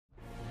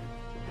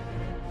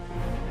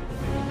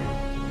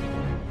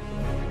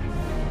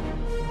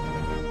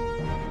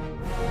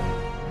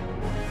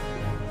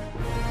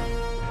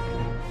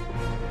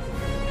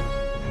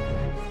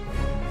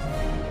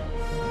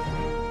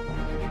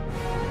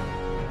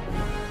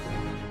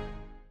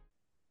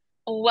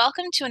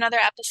Welcome to another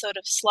episode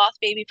of Sloth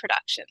Baby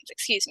Productions,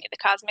 the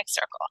Cosmic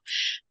Circle,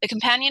 the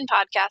companion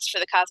podcast for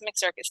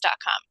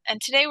thecosmiccircus.com. And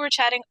today we're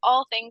chatting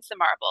all things the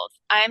Marvels.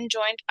 I'm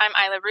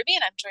Isla Ruby,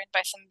 and I'm joined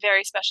by some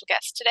very special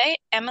guests today,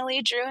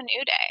 Emily, Drew, and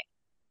Uday.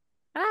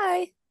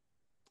 Hi.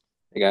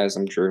 Hey guys,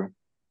 I'm Drew.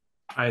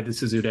 Hi,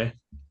 this is Uday.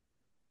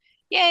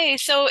 Yay,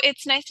 so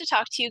it's nice to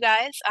talk to you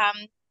guys.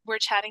 We're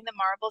chatting the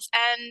Marvels,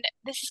 and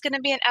this is going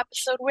to be an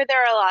episode where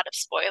there are a lot of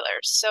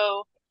spoilers,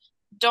 so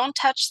don't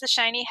touch the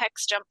shiny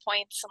hex jump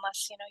points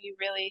unless you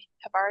really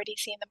have already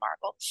seen the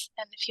Marvels.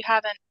 And if you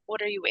haven't,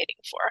 what are you waiting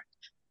for?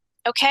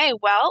 Okay,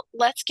 well,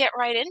 let's get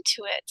right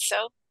into it.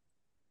 So,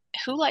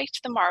 who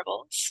liked the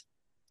Marvels?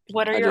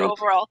 What are I your did.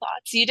 overall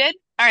thoughts? You did?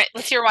 All right,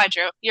 let's hear why,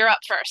 Drew. You're up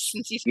first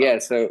since you spoke.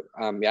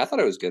 I thought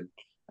it was good.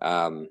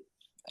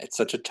 It's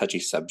such a touchy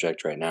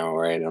subject right now,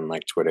 right? On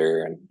like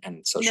Twitter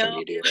and social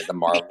media, the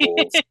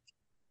Marvels.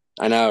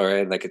 I know,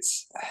 right? Like I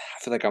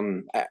feel like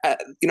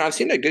I've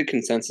seen a good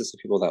consensus of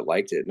people that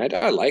liked it, and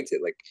I liked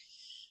it. Like,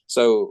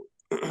 so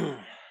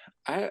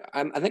I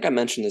think I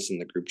mentioned this in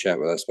the group chat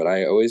with us, but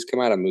I always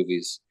come out of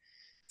movies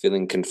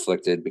feeling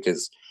conflicted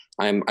because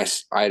I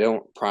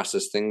don't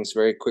process things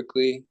very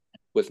quickly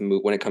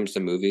when it comes to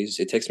movies.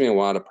 It takes me a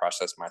while to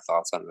process my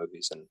thoughts on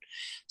movies, and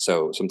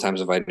so sometimes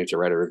if I need to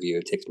write a review,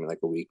 it takes me like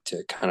a week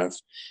to kind of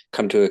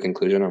come to a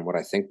conclusion on what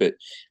I think. But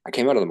I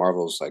came out of the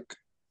Marvels like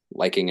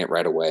liking it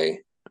right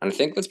away. And I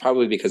think that's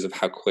probably because of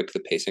how quick the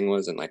pacing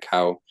was and like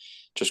how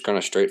just kind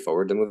of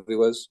straightforward the movie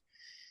was.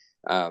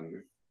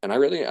 And I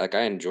really I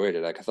enjoyed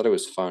it. Like I thought it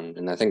was fun.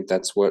 And I think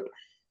that's what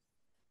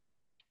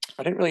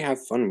I didn't really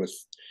have fun with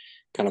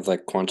kind of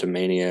like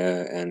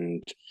Quantumania,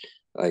 and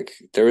like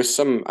there was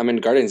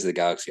Guardians of the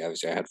Galaxy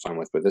obviously I had fun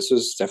with, but this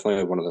was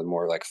definitely one of the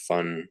more like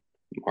fun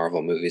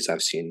Marvel movies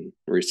I've seen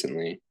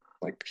recently.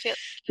 Like,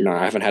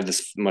 I haven't had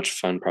this much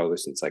fun probably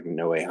since like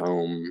No Way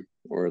Home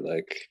or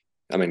like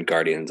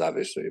Guardians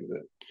obviously,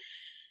 but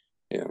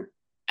yeah.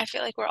 I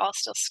feel like we're all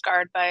still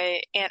scarred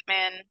by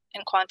Ant-Man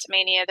and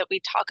Quantumania, that we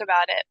talk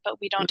about it, but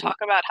we don't talk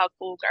about how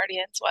cool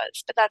Guardians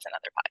was. But that's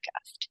another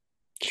podcast.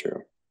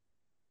 True.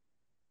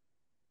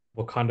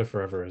 Wakanda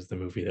Forever is the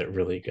movie that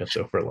really gets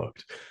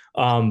overlooked.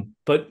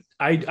 But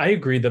I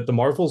agree that the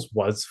Marvels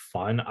was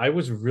fun. I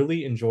was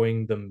really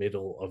enjoying the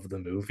middle of the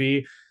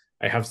movie.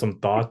 I have some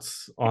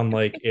thoughts on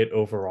like it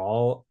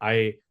overall.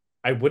 I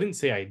wouldn't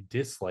say I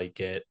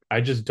dislike it.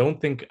 I just don't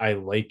think I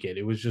like it.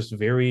 It was just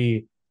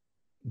very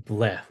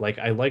bleh. Like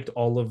I liked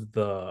all of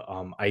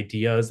the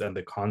ideas and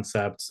the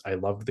concepts. I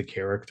loved the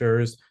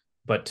characters,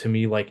 but to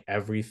me, like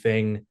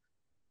everything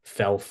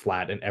fell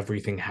flat and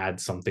everything had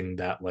something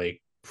that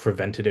like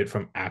prevented it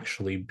from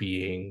actually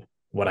being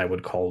what I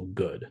would call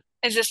good.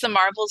 Is this the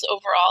Marvels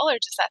overall or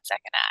just that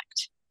second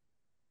act?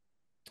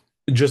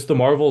 Just the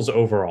Marvels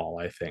overall,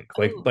 I think.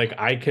 Like Ooh. like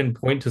I can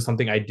point to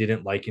something I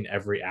didn't like in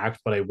every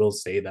act, but I will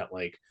say that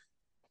like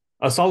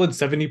a solid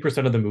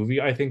 70% of the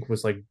movie I think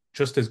was like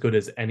just as good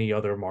as any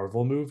other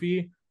Marvel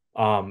movie.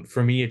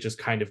 For me it just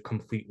kind of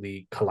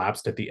completely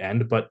collapsed at the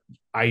end, but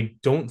I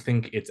don't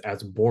think it's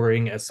as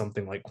boring as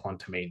something like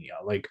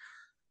Quantumania. Like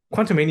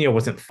Quantumania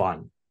wasn't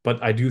fun,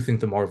 but I do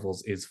think the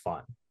Marvels is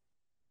fun.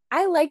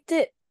 I liked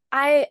it.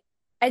 I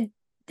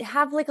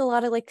have like a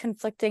lot of like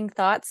conflicting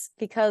thoughts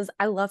because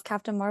I love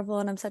Captain Marvel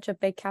and I'm such a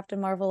big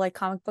Captain Marvel like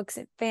comic books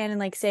fan, and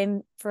like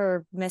same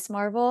for Miss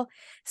Marvel.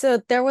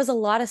 So there was a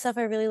lot of stuff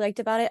I really liked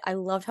about it. I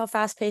loved how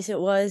fast paced it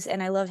was,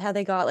 and I loved how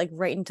they got like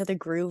right into the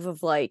groove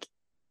of like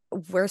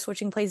we're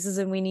switching places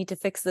and we need to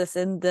fix this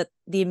in the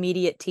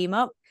immediate team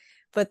up.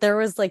 But there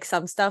was like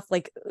some stuff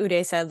like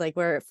Uday said like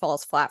where it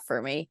falls flat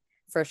for me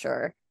for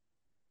sure.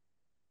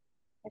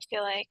 I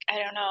feel like, I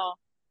don't know.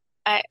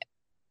 I,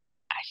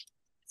 I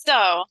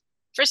so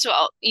first of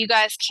all, you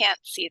guys can't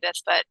see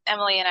this, but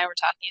Emily and I were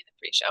talking in the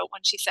pre-show.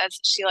 When she says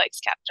she likes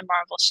Captain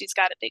Marvel, she's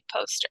got a big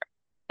poster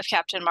of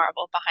Captain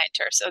Marvel behind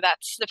her. So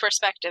that's the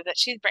perspective that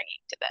she's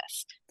bringing to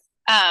this.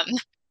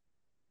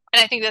 And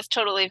I think that's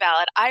totally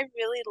valid. I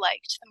really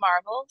liked the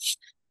Marvels.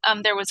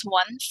 There was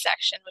one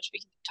section, which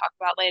we can talk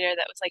about later,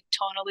 that was like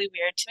tonally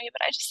weird to me,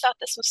 but I just thought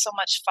this was so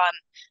much fun.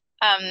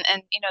 And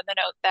the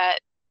note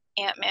that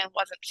Ant-Man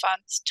wasn't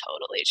fun is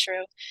totally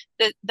true.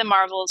 The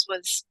Marvels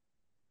was,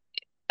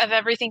 of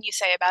everything you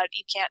say about it,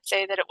 you can't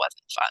say that it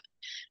wasn't fun.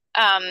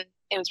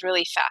 It was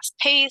really fast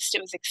paced.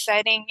 It was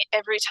exciting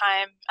every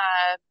time.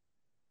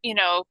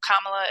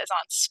 Kamala is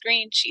on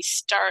screen. She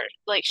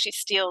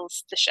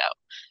steals the show.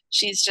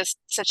 She's just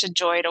such a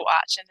joy to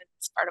watch, and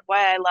it's part of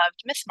why I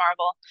loved Miss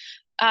Marvel.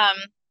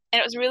 And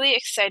it was really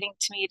exciting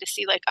to me to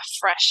see like a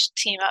fresh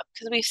team up,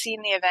 because we've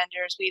seen the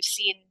Avengers, we've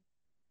seen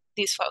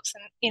these folks,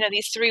 and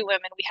these three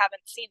women, we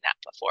haven't seen that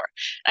before.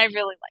 And I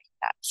really liked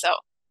that. So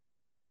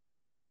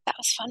that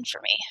was fun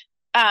for me.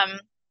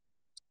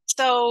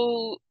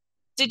 So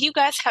did you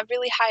guys have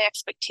really high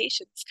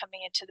expectations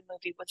coming into the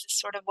movie? Was this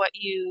sort of what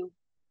you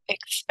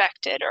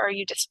expected, or are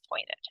you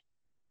disappointed?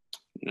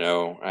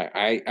 No,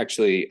 I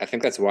actually I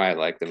think that's why I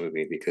like the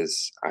movie,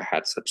 because I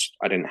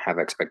didn't have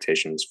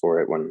expectations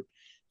for it, when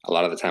a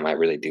lot of the time I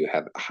really do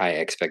have high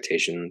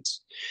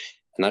expectations.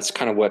 And that's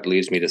kind of what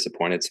leaves me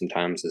disappointed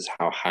sometimes, is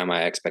how high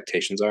my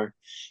expectations are.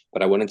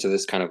 But I went into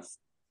this kind of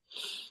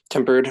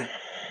tempered.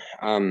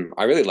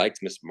 I really liked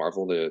Miss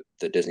Marvel,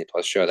 the Disney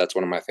Plus show. That's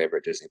one of my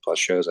favorite Disney Plus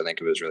shows. I think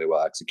it was really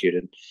well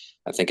executed.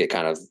 I think it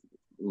kind of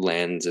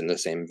lands in the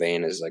same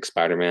vein as like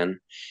Spider-Man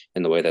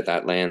in the way that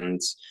that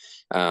lands.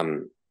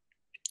 Um,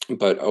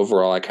 but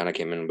overall, I kind of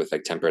came in with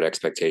like tempered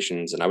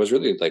expectations, and I was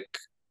really like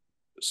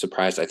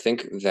surprised. I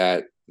think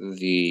that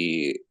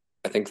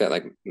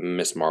like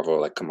Miss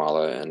Marvel, like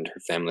Kamala and her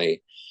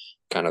family,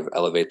 kind of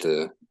elevate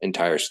the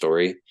entire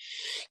story.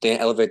 They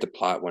elevate the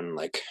plot when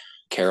like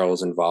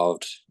Carol's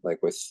involved,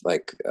 like with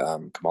like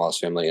Kamala's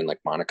family and like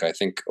Monica. I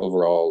think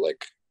overall,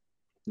 like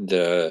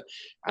the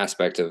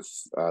aspect of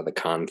the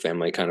Khan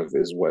family kind of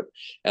is what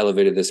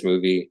elevated this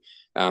movie.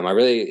 I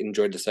really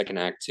enjoyed the second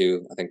act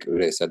too. I think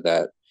Uday said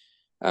that.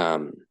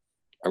 Um,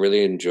 I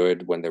really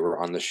enjoyed when they were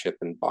on the ship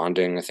and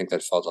bonding. I think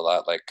that felt a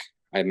lot like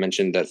I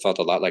mentioned, that felt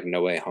a lot like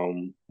No Way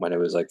Home, when it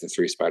was like the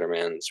three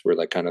Spider-Mans were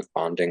like kind of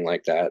bonding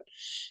like that.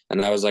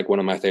 And that was like one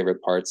of my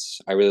favorite parts.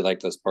 I really like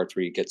those parts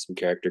where you get some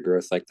character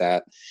growth like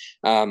that.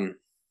 Um,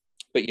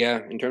 but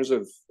yeah, in terms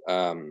of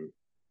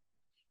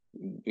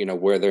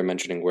where they're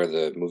mentioning where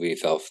the movie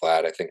fell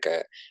flat, I think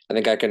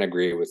I can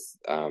agree with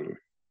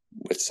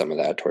some of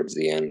that towards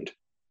the end.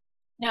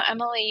 Now,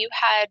 Emily, you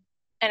had,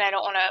 and I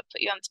don't want to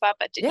put you on the spot,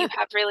 but did Yeah. you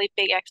have really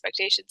big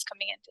expectations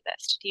coming into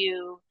this? Did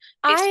you,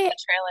 based on I the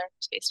trailer,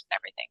 based on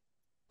everything?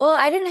 well,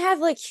 I didn't have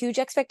like huge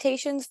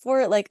expectations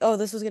for it. Like, oh,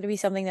 this was gonna be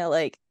something that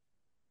like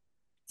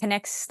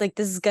connects, like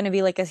this is gonna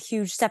be like a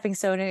huge stepping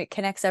stone and it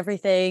connects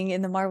everything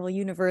in the Marvel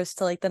universe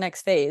to like the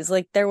next phase.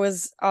 Like there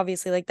was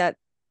obviously like that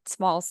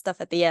small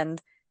stuff at the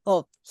end.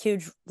 Well,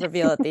 huge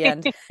reveal at the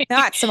end.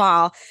 Not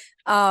small.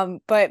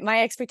 But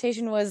my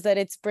expectation was that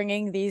it's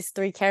bringing these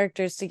three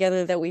characters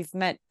together that we've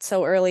met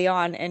so early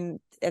on, and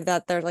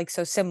that they're like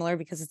so similar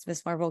because it's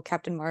Miss Marvel,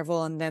 Captain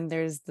Marvel, and then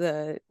there's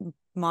the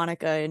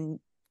Monica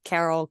and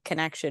Carol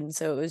connection.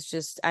 So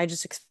I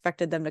just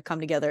expected them to come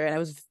together, and I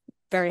was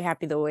very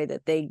happy the way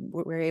that they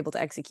were able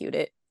to execute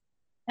it.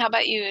 How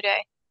about you, Uday?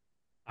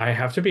 I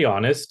have to be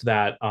honest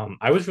that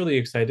I was really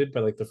excited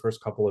by like the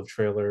first couple of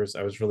trailers.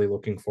 I was really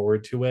looking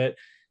forward to it.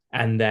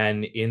 And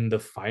then in the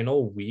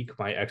final week,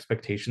 my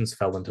expectations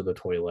fell into the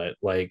toilet.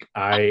 Like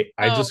I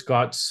Oh, just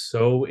got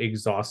so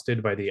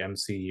exhausted by the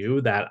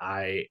MCU that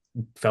I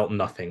felt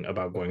nothing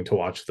about going to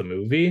watch the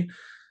movie.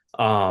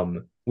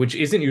 Which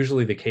isn't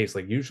usually the case.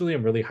 Like usually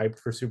I'm really hyped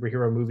for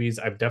superhero movies.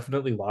 I've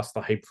definitely lost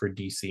the hype for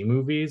DC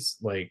movies.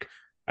 Like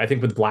I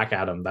think with Black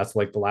Adam, that's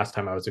like the last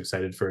time I was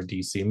excited for a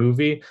DC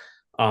movie.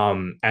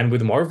 And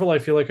with Marvel, I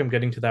feel like I'm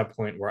getting to that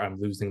point where I'm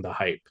losing the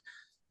hype.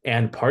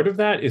 And part of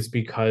that is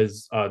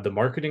because the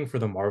marketing for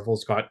the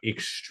Marvels got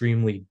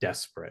extremely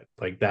desperate.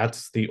 Like,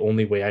 that's the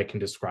only way I can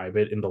describe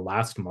it. In the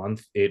last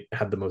month, it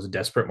had the most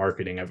desperate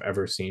marketing I've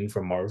ever seen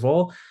from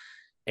Marvel.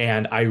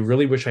 And I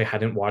really wish I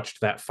hadn't watched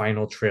that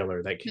final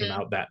trailer that came hmm.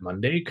 out that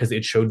Monday, because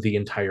it showed the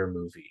entire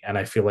movie. And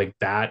I feel like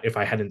that, if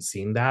I hadn't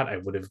seen that, I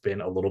would have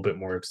been a little bit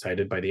more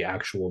excited by the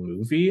actual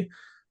movie.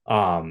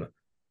 Um,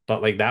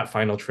 but like that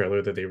final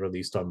trailer that they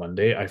released on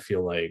Monday, I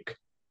feel like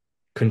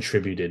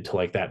contributed to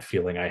like that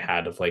feeling I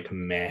had of like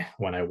meh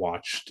when I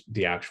watched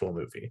the actual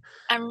movie.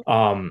 I'm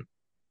Um,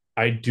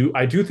 I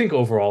do think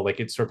overall like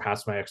it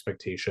surpassed my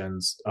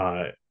expectations.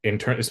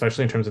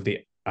 Especially in terms of the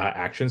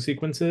action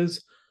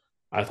sequences.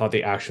 I thought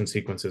the action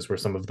sequences were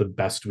some of the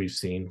best we've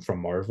seen from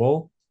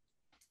Marvel.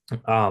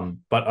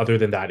 But other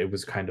than that, it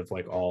was kind of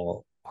like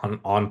all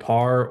on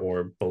par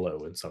or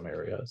below in some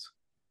areas.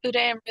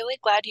 Uday, I'm really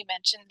glad you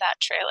mentioned that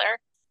trailer,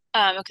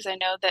 because I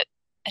know that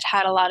it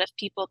had a lot of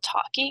people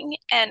talking,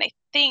 and I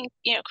think,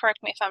 correct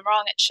me if I'm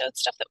wrong, it showed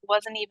stuff that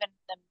wasn't even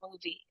in the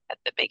movie at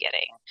the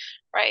beginning,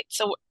 right?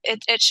 So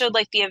it showed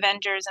like the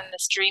Avengers and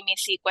this dreamy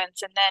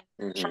sequence, and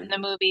then from Mm-hmm. the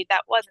movie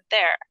that wasn't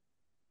there.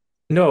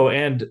 No,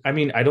 and I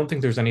mean, I don't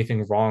think there's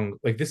anything wrong.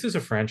 Like, this is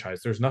a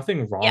franchise. There's nothing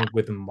Yeah. wrong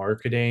with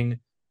marketing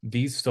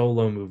these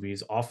solo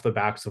movies off the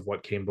backs of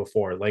what came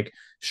before. Like,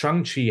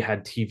 Shang-Chi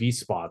had TV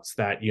spots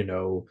that,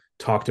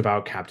 talked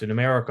about Captain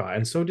America,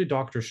 and so did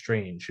Doctor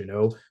Strange,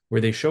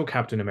 where they show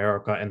Captain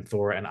America and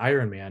Thor and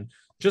Iron Man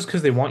just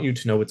because they want you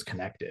to know it's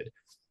connected.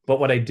 But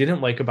what I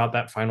didn't like about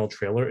that final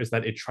trailer is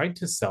that it tried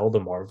to sell the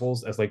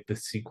Marvels as like the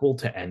sequel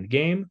to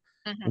Endgame,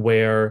 Hmm.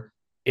 where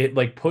it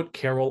like put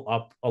Carol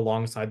up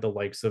alongside the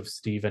likes of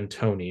Steve and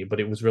Tony, but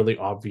it was really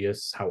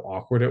obvious how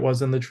awkward it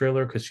was in the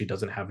trailer because she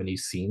doesn't have any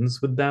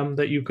scenes with them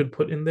that you could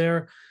put in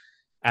there.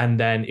 And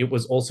then it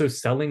was also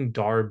selling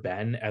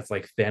Dar-Benn as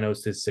like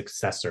Thanos'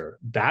 successor.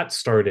 That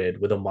started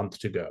with a month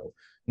to go.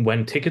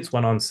 When tickets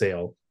went on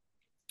sale,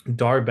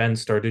 Dar-Benn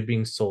started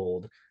being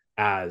sold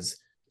as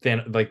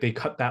like they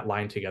cut that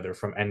line together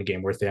from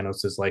Endgame where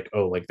Thanos is like,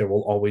 oh, like there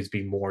will always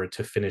be more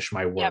to finish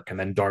my Yep. work, and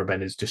then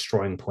Dar-Benn is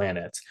destroying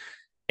planets,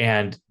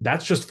 and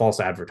that's just false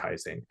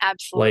advertising.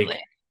 Absolutely.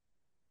 Like,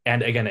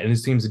 and again, and it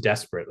seems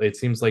desperate. It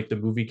seems like the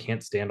movie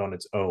can't stand on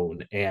its own,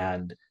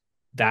 and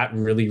that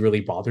really really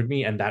bothered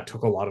me, and that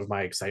took a lot of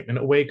my excitement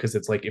away, because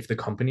it's like, if the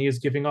company is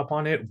giving up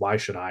on it, why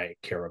should I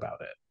care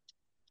about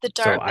it? The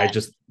So I Dar-Ben,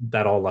 just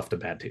that all left a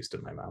bad taste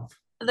in my mouth.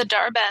 the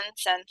Dar-Ben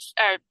sense,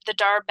 or the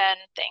Dar-Ben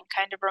thing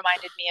kind of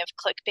reminded me of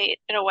clickbait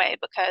in a way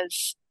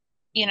because,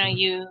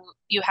 Mhm.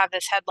 you have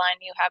this headline,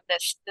 you have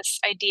this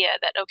idea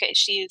that okay,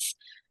 she's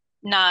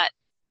not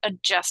a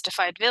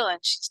justified villain.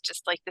 She's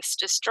just like this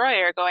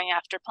destroyer going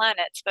after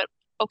planets. But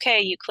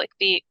okay, you click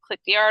the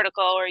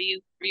article, or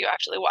you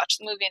actually watch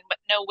the movie, and but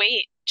no,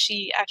 wait,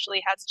 she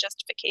actually has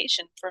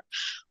justification for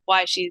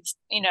why she's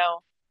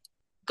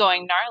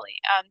going gnarly.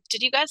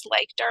 Did you guys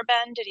like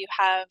Dar-Ben? Did you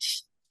have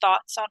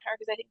thoughts on her?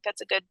 Because I think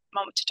that's a good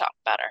moment to talk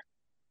about her.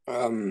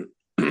 Um,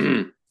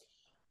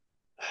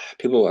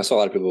 I saw a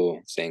lot of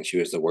people saying she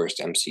was the worst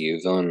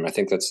MCU villain. And I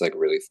think that's like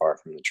really far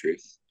from the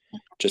truth.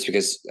 Just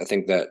because I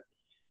think that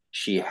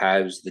she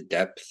has the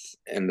depth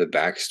and the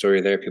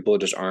backstory there. People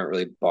just aren't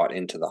really bought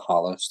into the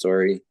Hala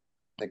story,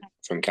 like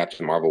from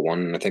Captain Marvel 1.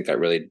 And I think that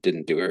really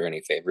didn't do her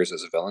any favors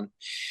as a villain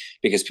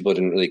because people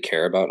didn't really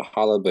care about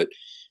Hala. But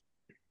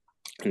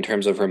in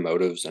terms of her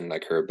motives and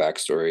like her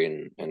backstory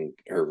and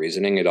her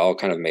reasoning, it all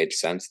kind of made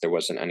sense. There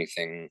wasn't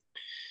anything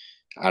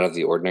out of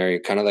the ordinary,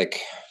 kind of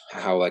like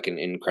how like an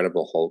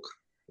Incredible Hulk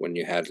when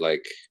you had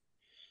like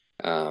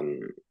um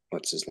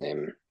what's his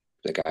name?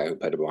 The guy who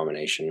played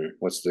Abomination.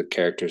 What's the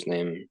character's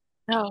name?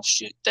 Oh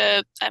shoot,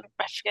 I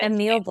forget his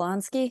Emil name.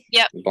 Blonsky.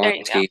 Yep, there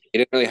you go. Blonsky. He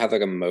didn't really have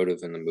like a motive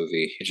in the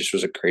movie. He just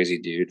was a crazy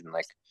dude, and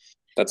like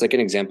that's like an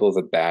example of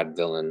a bad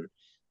villain.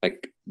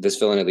 Like this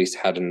villain at least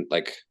hadn't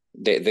like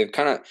they've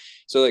kind of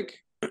so like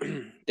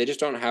they just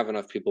don't have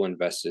enough people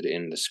invested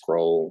in the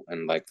scroll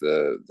and like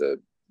the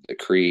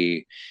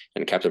Kree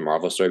and Captain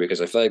Marvel story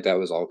because I feel like that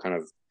was all kind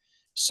of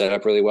set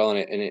up really well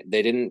they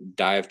didn't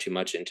dive too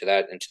much into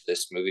that into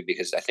this movie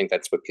because I think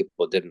that's what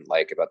people didn't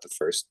like about the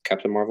first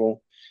Captain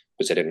Marvel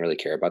was they didn't really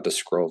care about the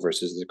scroll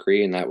versus the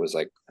Kree and that was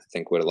like I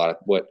think what a lot of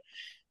what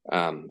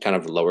kind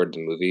of lowered the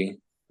movie.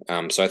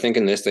 So I think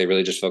in this they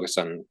really just focused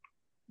on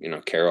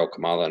Carol,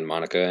 Kamala, and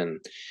Monica,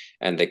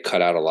 and they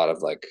cut out a lot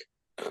of like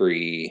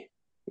Kree,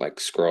 like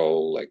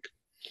Scroll, like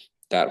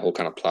that whole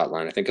kind of plot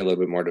line. I think a little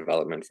bit more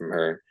development from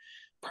her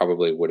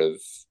probably would have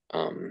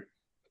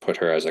put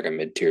her as like a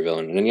mid tier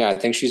villain. And yeah, I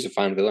think she's a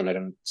fine villain. I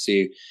don't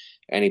see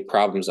any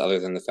problems other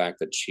than the fact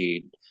that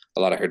a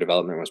lot of her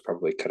development was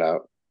probably cut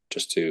out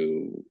just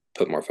to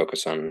put more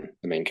focus on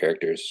the main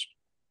characters.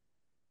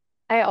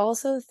 I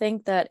also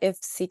think that if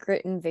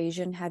Secret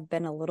Invasion had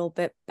been a little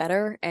bit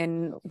better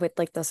and with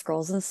like the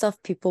scrolls and stuff,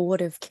 people would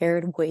have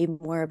cared way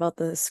more about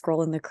the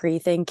scroll and the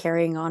Kree thing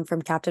carrying on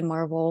from Captain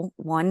Marvel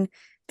 1.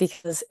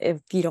 Because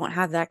if you don't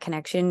have that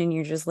connection and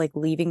you're just like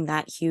leaving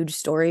that huge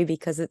story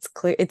because it's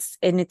clear it's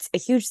a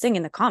huge thing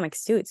in the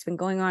comics too. It's been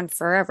going on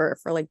forever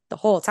for like the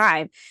whole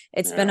time.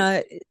 It's been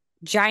Yeah. a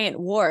giant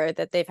war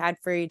that they've had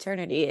for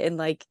eternity and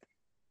like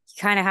you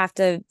kind of have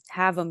to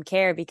have them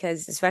care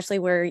because especially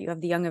where you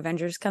have the Young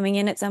Avengers coming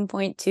in at some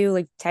point too,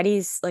 like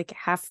Teddy's like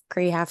half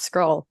Kree, half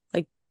Skrull.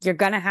 Like you're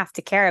gonna have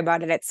to care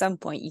about it at some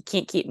point. You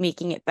can't keep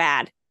making it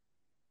bad.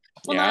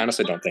 Well, Yeah, I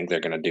honestly don't think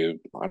they're gonna do.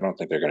 I don't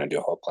think they're gonna do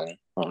a whole plan.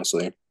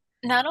 Honestly,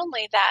 not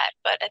only that,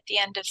 but at the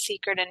end of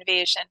Secret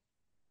Invasion,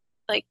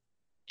 like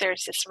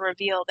there's this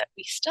reveal that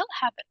we still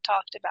haven't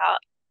talked about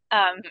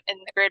in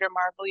the greater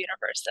Marvel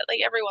universe that like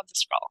everyone's a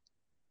Skrull,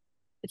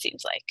 it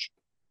seems like.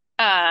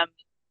 Um,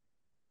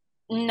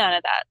 None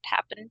of that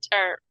happened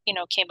or,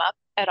 came up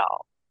at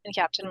all in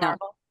Captain No.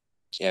 Marvel.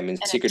 yeah. I mean, And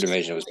it's Secret just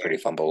Invasion was weird.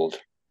 pretty fumbled.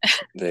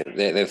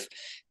 They've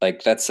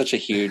like that's such a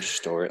huge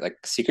story.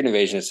 Like Secret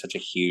Invasion is such a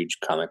huge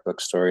comic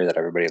book story that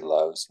everybody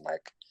loves. And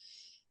like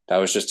that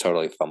was just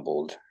totally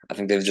fumbled. I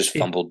think they've just It,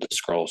 fumbled the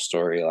scroll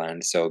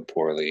storyline so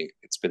poorly.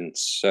 It's been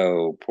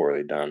so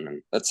poorly done,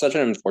 and that's such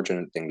an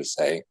unfortunate thing to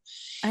say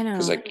I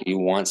because know. like you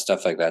want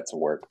stuff like that to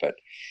work, but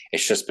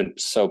it's just been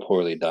so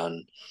poorly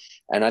done.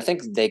 And I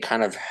think they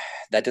kind of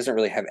that doesn't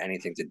really have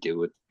anything to do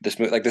with this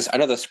movie. Like this, I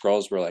know the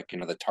scrolls were like the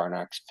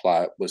Tarnax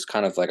plot was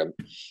kind of like it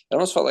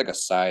almost felt like a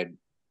side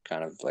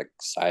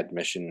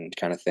mission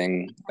kind of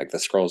thing. Like the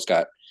scrolls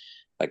got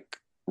like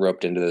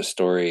roped into the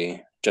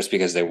story just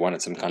because they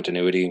wanted some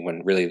continuity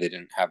when really they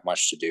didn't have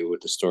much to do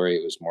with the story.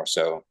 It was more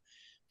so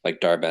like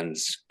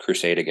Dar-Ben's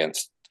crusade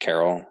against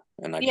Carol,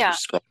 and like Yeah,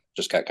 Skrull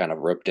just got kind of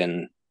roped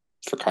in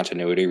for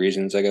continuity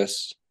reasons, I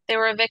guess. they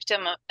were a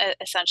victim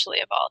essentially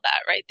of all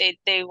that, right?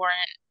 They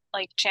weren't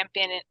like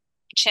championing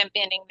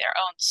their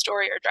own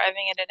story or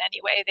driving it in any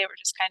way. They were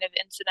just kind of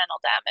incidental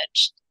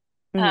damage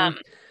Mhm. um,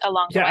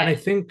 along the yeah, and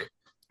way.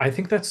 I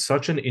think that's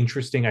such an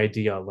interesting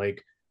idea.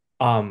 Like,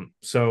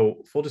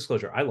 so full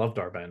disclosure, I love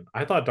Darben.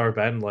 I thought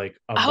Darben, like,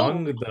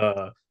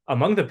 Oh,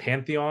 among the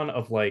pantheon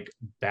of like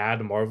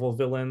bad Marvel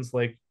villains,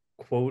 like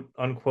quote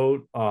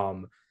unquote,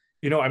 I'm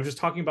just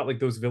talking about like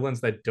those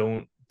villains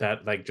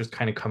that like just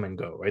kind of come and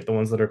go, right? The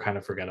ones that are kind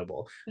of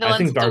forgettable. I villains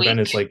think of the Darben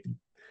is week. like,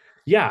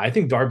 yeah, I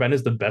think Darben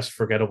is the best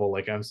forgettable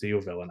like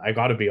MCU villain. I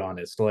gotta be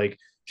honest. Like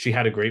she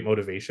had a great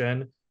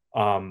motivation.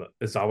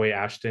 Zawe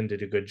Ashton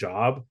did a good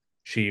job.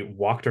 She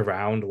walked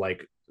around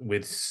like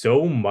with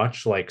so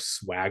much like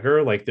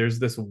swagger. Like there's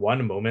this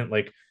one moment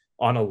like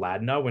on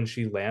Aladna when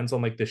she lands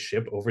on like the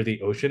ship over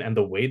the ocean, and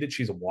the way that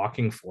she's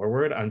walking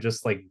forward, I'm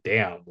just like,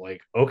 damn,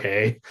 like,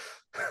 okay.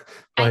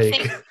 I Like,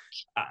 think,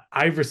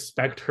 I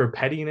respect her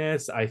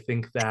pettiness. I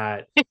think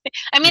that,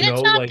 I mean,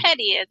 it's not like,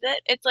 petty, is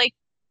it? It's like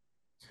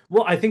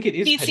well, I think it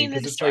is he's petty seen the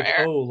because it's like,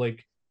 destroyer. oh,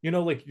 like,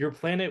 like your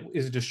planet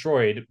is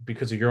destroyed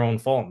because of your own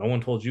fault. No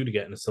one told you to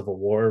get in a civil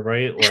war,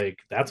 right? Like,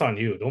 that's on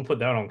you. Don't put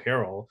that on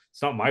Carol.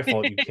 It's not my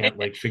fault you can't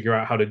like figure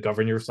out how to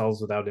govern yourselves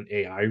without an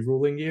AI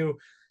ruling you.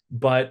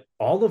 But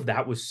all of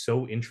that was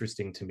so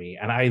interesting to me.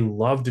 And I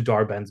loved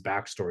Darben's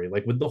backstory,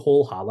 like with the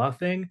whole Hala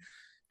thing,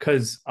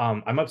 because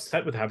I'm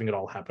upset with having it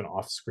all happen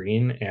off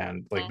screen.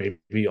 And like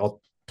maybe I'll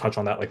touch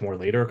on that like more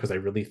later, because I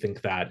really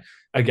think that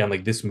again,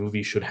 like this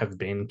movie should have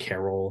been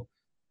Carol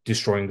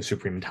destroying the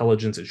Supreme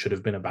Intelligence. It should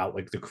have been about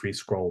like the Kree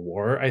Skrull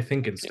War, I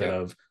think, instead Yeah.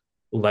 of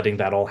letting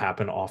that all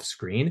happen off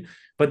screen.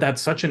 But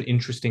that's such an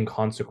interesting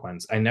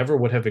consequence. I never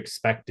would have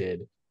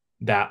expected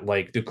that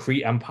like the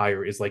Kree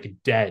Empire is like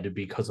dead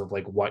because of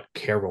like what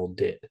Carol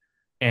did.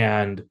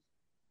 And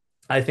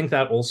I think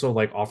that also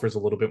like offers a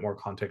little bit more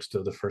context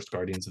to the first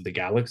Guardians of the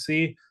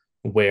Galaxy,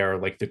 where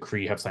like the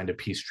Kree have signed a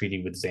peace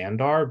treaty with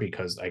Xandar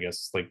because I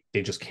guess like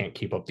they just can't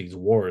keep up these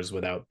wars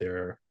without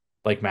their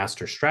like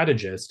master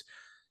strategist.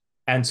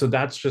 And so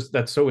that's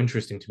so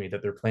interesting to me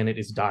that their planet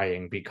is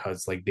dying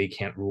because like they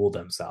can't rule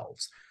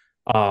themselves.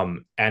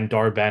 And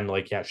Darben,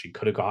 like, yeah, she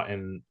could have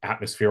gotten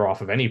atmosphere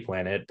off of any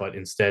planet, but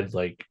instead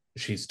like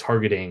she's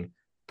targeting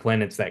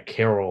planets that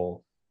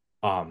Carol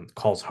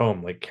calls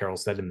home, like Carol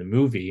said in the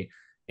movie.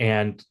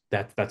 And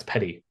that's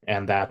petty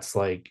and that's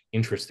like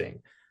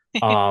interesting.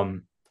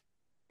 um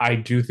I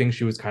do think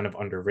she was kind of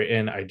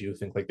underwritten. I do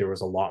think like there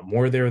was a lot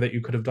more there that you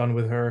could have done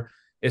with her,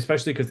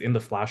 especially because in the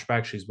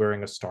flashback she's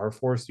wearing a Star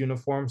Force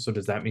uniform. So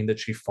does that mean that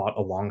she fought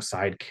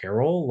alongside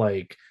Carol?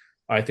 Like,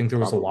 I think there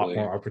was a lot Probably.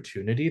 more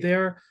opportunity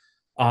there.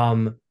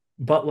 Um,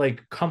 but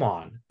like, come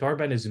on,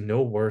 Darben is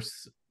no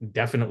worse,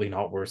 definitely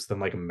not worse than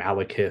like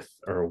Malekith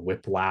or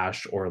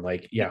Whiplash or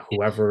like, yeah,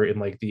 whoever in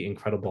like the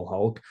Incredible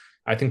Hulk.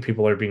 I think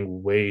people are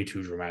being way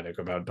too dramatic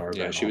about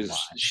Yeah, Darben online.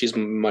 she's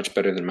much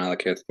better than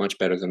Malekith, much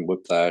better than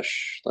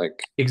Whiplash.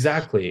 Like,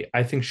 Exactly.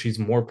 I think she's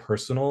more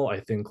personal. I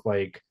think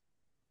like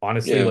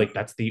honestly, yeah, like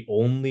that's the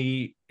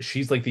only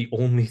she's like the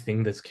only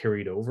thing that's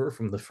carried over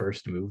from the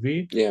first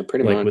movie, yeah,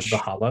 pretty like with the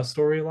much. Hala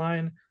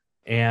storyline.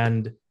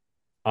 And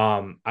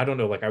I don't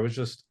know, like I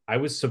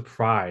was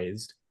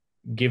surprised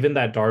given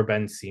that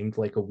Darben seemed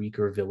like a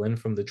weaker villain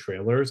from the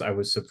trailers. I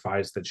was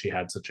surprised that she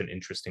had such an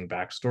interesting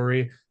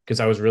backstory because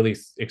I was really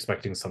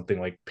expecting something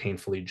like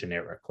painfully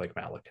generic like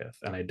Malekith,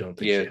 and I don't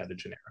think she Yeah, had a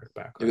generic it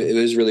background.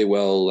 was really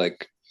well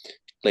like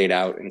laid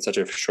out in such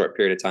a short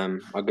period of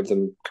time. I'll give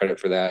them credit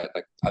for that.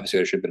 Like, obviously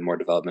there should have been more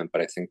development,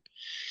 but I think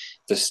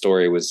the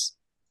story was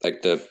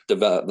like the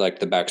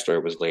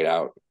backstory was laid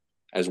out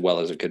as well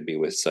as it could be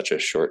with such a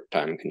short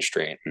time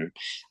constraint. And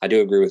I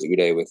do agree with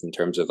Uday with in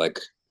terms of like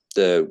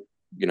the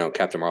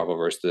Captain Marvel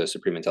versus the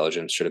Supreme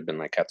Intelligence should have been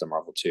like Captain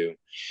Marvel 2.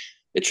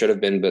 It should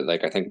have been, but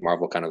like I think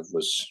Marvel kind of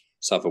was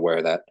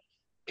self-aware that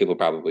people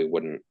probably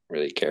wouldn't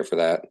really care for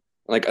that.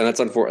 Like, and that's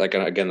unfortunate.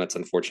 Like, again, that's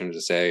unfortunate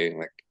to say.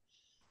 Like,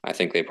 I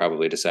think they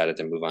probably decided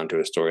to move on to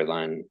a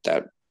storyline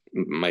that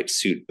might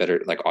suit better,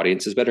 like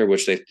audiences better,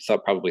 which they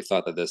probably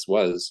thought that this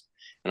was.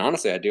 And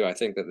honestly, I do. I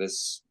think that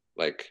this,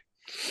 like,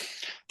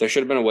 there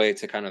should have been a way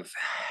to kind of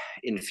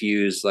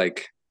infuse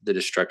like the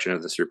destruction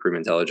of the Supreme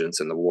Intelligence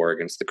and the war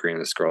against the Kree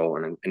and the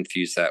Skrull, and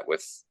infuse that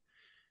with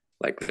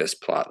like this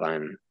plot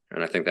line.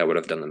 And I think that would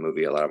have done the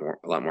movie a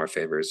lot more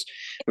favors.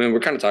 I mean, we're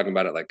kind of talking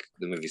about it like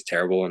the movie's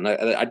terrible, and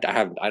I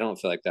don't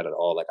feel like that at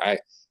all. Like,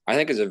 I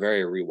think it's a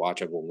very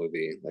rewatchable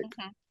movie. Like,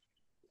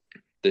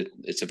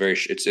 it's a very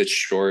it's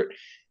short,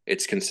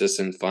 it's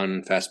consistent,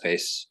 fun, fast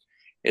paced.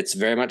 It's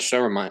very much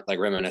so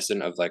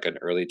reminiscent of like an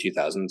early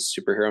 2000s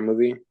superhero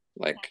movie.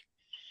 Like,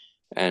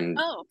 and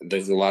Oh,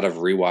 there's a lot of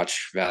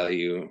rewatch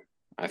value.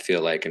 I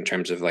feel like in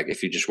terms of like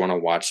if you just want to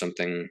watch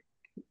something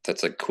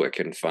that's like quick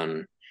and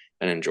fun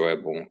and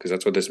enjoyable, because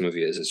that's what this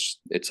movie is.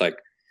 It's like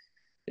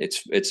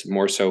it's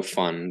more so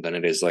fun than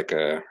it is like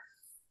a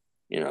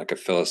like a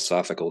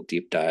philosophical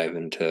deep dive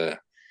into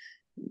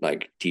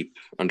like deep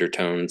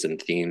undertones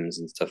and themes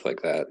and stuff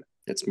like that.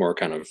 It's more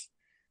kind of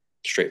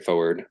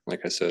straightforward,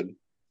 like I said.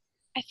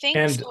 I think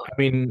And so. I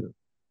mean,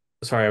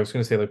 sorry, I was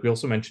going to say like we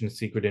also mentioned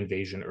Secret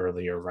Invasion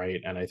earlier, right?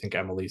 And I think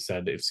Emily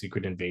said if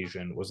Secret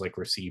Invasion was like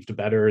received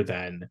better,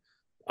 then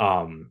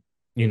um,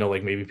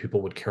 like maybe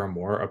people would care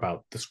more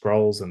about the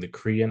Skrulls and the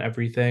Kree and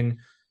everything.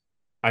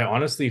 I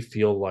honestly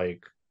feel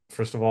like,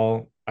 first of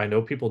all, I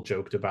know people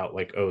joked about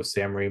like, oh,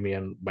 Sam Raimi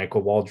and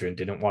Michael Waldron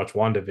didn't watch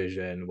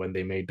WandaVision when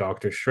they made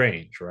Doctor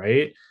Strange,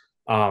 right?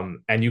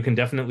 And you can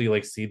definitely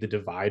like see the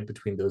divide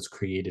between those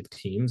creative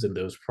teams and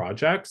those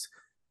projects,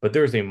 but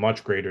there's a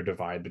much greater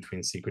divide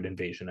between Secret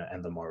Invasion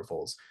and the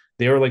Marvels.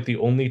 They are like the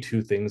only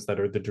two things that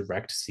are the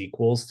direct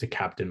sequels to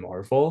Captain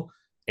Marvel,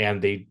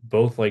 and they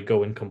both like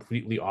go in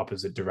completely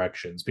opposite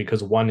directions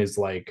because one is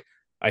like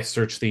I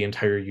searched the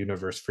entire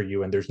universe for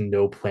you and there's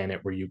no planet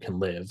where you can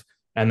live.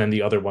 And then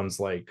the other one's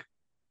like,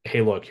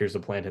 hey, look, here's a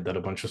planet that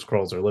a bunch of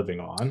Skrulls are living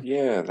on.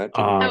 Yeah, that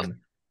didn't make Oh, Um,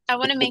 I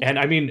want to make and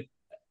I mean,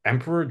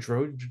 Emperor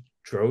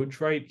Droge,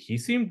 right? He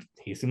seemed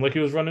like he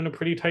was running a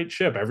pretty tight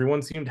ship.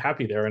 Everyone seemed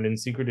happy there, and in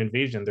Secret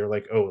Invasion, they're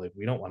like, oh, like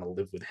we don't want to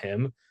live with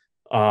him.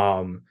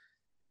 Um,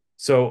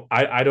 so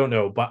I don't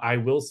know, but I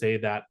will say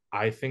that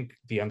I think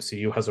the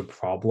MCU has a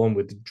problem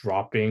with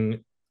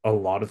dropping a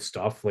lot of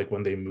stuff like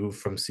when they move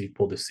from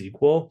sequel to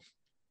sequel.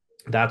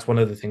 That's one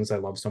of the things I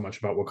love so much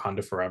about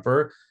Wakanda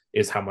Forever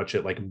is how much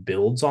it like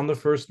builds on the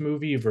first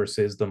movie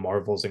versus the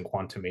Marvels and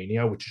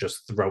Quantumania, which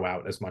just throw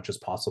out as much as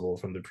possible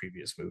from the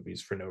previous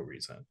movies for no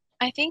reason.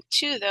 I think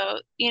too, though,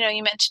 you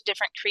mentioned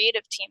different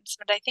creative teams,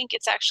 but I think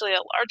it's actually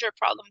a larger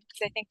problem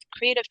because I think the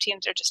creative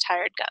teams are just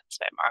hired guns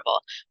by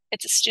Marvel.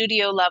 It's a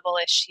studio level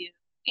issue,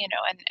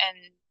 and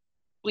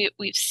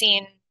we've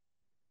seen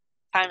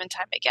time and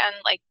time again,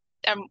 like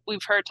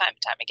we've heard time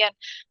and time again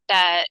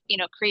that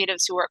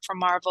creatives who work for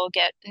Marvel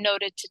get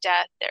noted to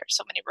death. There's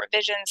so many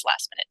revisions,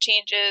 last minute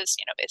changes,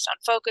 based on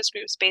focus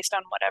groups, based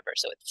on whatever.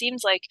 So it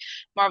seems like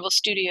Marvel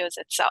Studios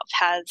itself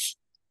has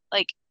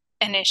like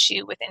an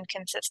issue with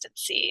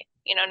inconsistency,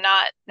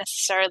 not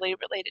necessarily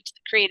related to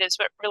the creatives,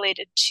 but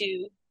related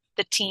to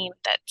the team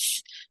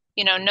that's,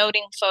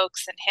 noting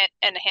folks and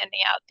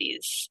handing out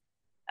these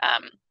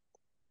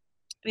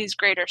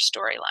greater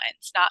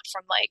storylines, not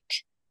from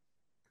like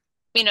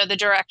the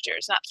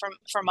directors, not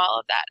from all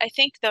of that. I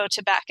think though,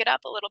 to back it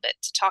up a little bit,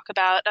 to talk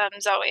about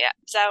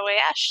Zawe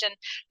Ashton,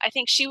 I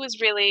think she was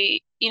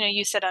really,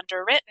 you said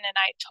underwritten, and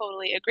I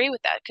totally agree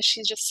with that because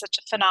she's just such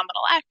a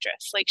phenomenal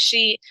actress. Like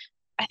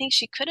I think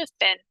she could have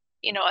been,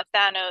 a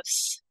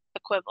Thanos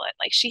equivalent.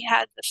 Like she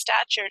had the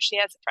stature, she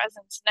has the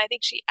presence, and I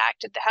think she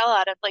acted the hell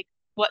out of like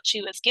what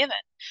she was given.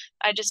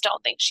 I just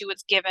don't think she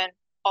was given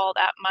all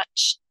that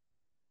much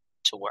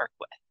to work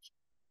with.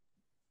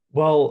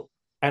 Well,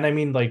 and I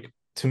mean, like,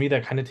 to me,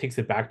 that kind of takes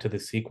it back to the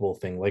sequel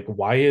thing. Like,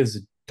 why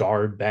is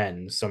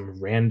Dar-Ben,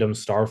 some random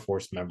Star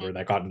Force member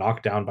that got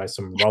knocked down by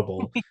some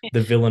rubble,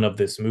 the villain of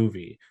this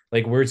movie?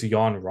 Like, where's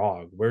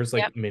Yon-Rogg? Where's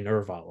Yep. like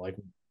Minerva? Like,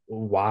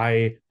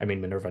 why? I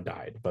mean, Minerva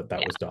died, but that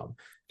Yeah. was dumb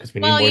because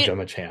we need Well, more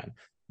Gemma Chan.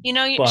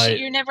 But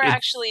you're never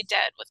actually it's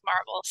dead with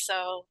Marvel,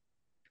 so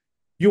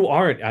you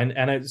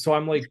aren't, so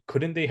I'm like,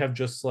 couldn't they have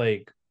just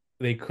like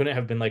they couldn't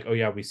have been like, oh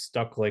yeah, we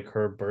stuck like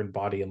her burned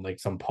body in like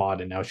some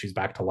pod and now she's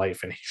back to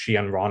life and she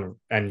and Ron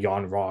and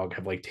Yon-Rogg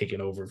have like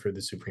taken over for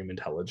the Supreme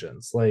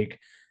Intelligence. Like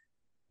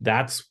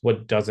that's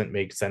what doesn't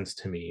make sense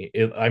to me.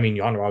 I mean,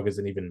 Yon-Rogg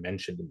isn't even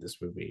mentioned in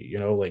this movie.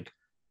 Like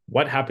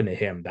what happened to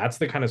him? That's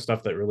the kind of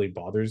stuff that really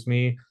bothers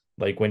me.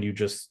 Like when you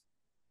just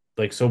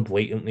like so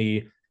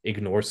blatantly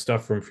ignore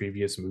stuff from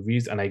previous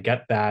movies. And I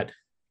get that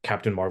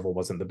Captain Marvel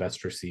wasn't the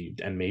best received,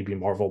 and maybe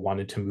Marvel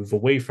wanted to move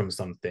away from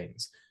some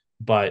things,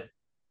 but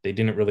they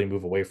didn't really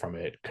move away from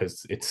it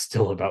because it's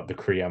still about the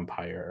Kree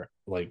Empire,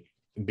 like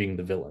being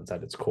the villains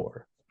at its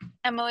core.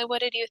 Emily,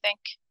 what did you think?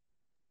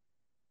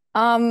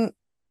 Um,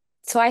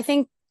 so I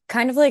think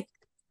kind of like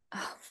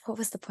what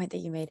was the point that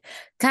you made?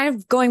 Kind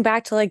of going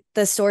back to like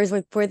the stories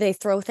like where they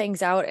throw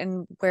things out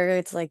and where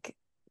it's like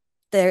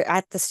they're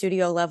at the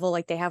studio level,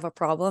 like they have a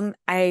problem.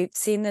 I've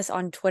seen this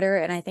on Twitter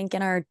and I think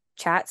in our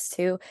chats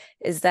too,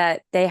 is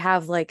that they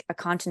have like a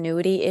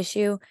continuity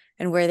issue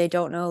and where they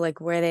don't know like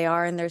where they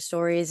are in their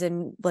stories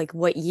and like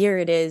what year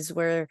it is,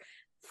 where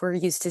we're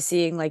used to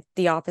seeing like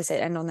the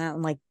opposite end on that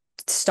and like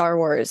Star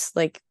Wars.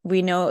 Like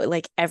we know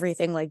like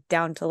everything like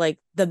down to like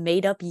the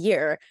made up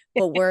year,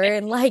 but we're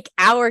in like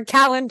our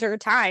calendar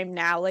time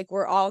now. Like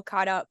we're all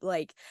caught up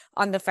like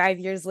on the 5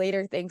 years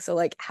later thing. So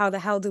like how the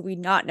hell do we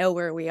not know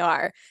where we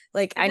are?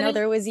 Like I Isn't know it?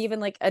 there was even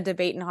like a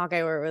debate in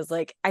Hawkeye where it was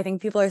like I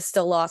think people are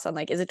still lost on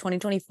like is it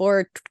 2024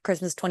 or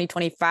Christmas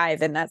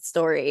 2025 in that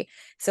story.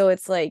 So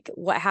it's like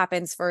what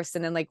happens first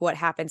and then like what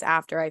happens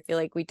after. I feel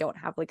like we don't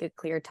have like a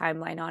clear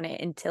timeline on it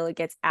until it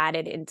gets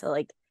added into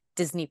like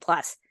Disney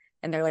Plus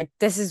and they're like,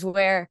 this is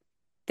where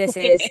this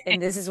is,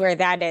 and this is where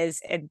that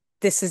is, and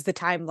this is the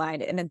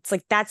timeline. And it's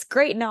like, that's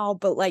great and all,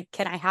 but like,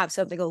 can I have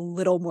something a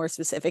little more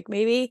specific,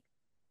 maybe?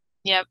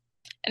 Yep.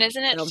 And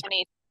isn't it So,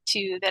 funny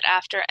too that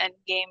after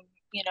Endgame,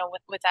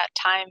 with that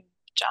time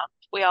jump,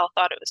 we all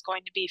thought it was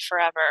going to be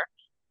forever.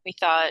 We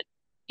thought,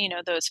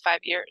 those 5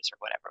 years or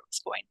whatever was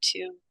going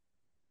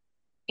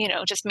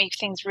to, just make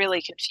things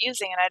really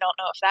confusing. And I don't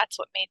know if that's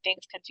what made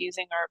things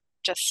confusing or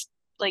just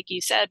like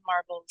you said,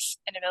 Marvel's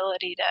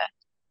inability to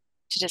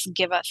just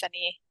give us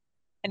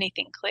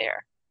anything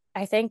clear.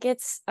 I think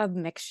it's a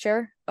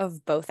mixture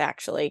of both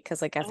actually,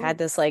 because like I've Oh, had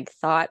this like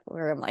thought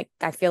where I'm like,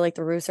 I feel like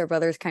the Russo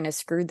brothers kind of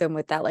screwed them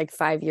with that like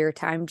 5 year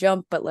time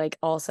jump, but like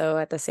also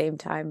at the same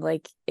time,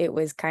 like it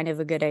was kind of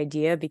a good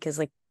idea because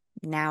like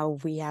now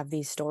we have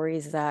these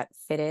stories that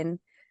fit in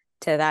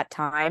to that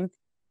time,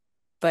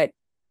 but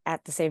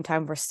at the same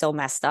time, we're still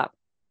messed up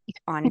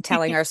on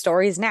telling our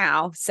stories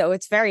now. So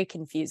it's very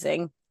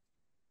confusing.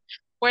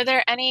 were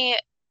there any,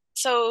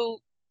 so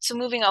so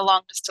moving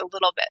along just a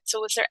little bit. So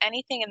was there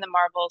anything in the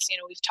Marvels,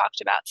 we've talked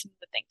about some of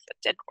the things that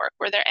didn't work.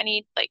 Were there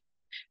any like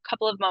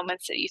couple of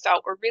moments that you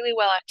thought were really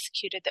well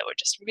executed that were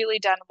just really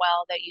done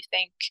well that you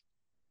think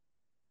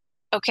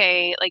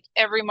okay, like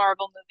every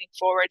Marvel moving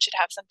forward should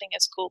have something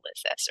as cool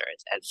as this or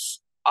as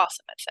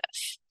awesome as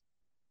this.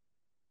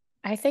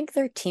 I think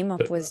their team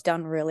up was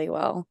done really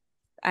well.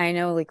 I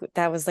know like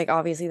that was like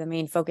obviously the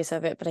main focus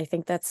of it, but I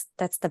think that's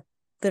the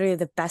literally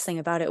the best thing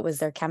about it was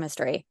their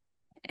chemistry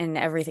and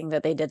everything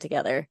that they did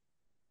together.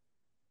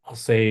 I'll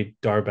say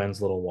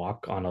Darben's little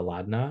walk on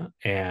Aladna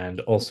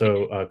and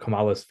also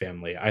Kamala's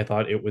family. I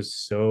thought it was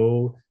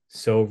so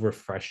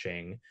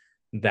refreshing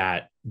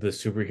that the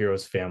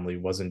superheroes family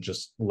wasn't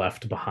just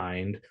left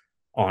behind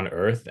on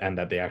Earth and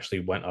that they actually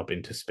went up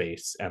into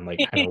space and like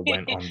kind of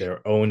went on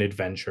their own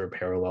adventure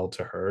parallel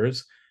to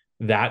hers.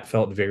 That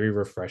felt very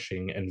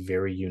refreshing and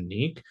very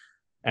unique.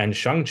 And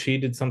Shang-Chi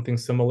did something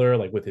similar,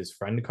 like with his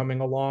friend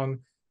coming along,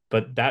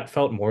 but that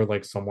felt more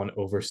like someone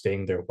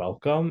overstaying their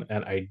welcome.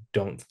 And I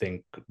don't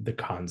think the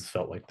cons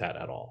felt like that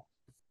at all.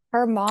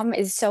 Her mom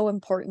is so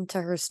important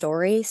to her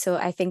story, so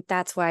I think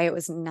that's why it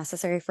was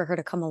necessary for her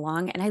to come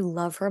along. And I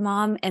love her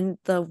mom and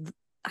the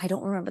I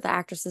don't remember the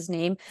actress's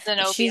name.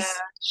 Zenobia She's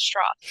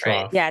Shroff,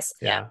 right? Shroff. yes,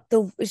 Yeah.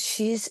 Yeah.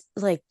 she's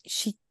like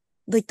she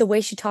like the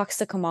way she talks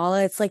to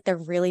Kamala, it's like they're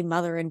really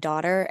mother and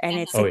daughter, and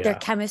it's Oh like their yeah.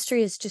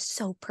 chemistry is just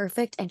so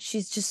perfect, and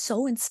she's just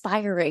so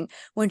inspiring.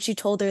 When she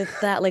told her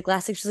that like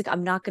last week, she's like,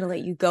 "I'm not gonna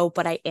let you go,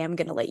 but I am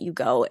gonna let you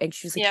go," and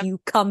she's like, Yep. "You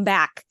come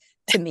back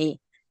to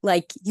me,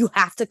 like you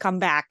have to come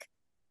back."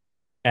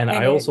 And And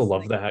I also it's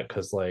love like, that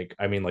because, like,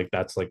 I mean, like,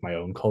 that's like my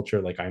own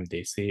culture. Like, I'm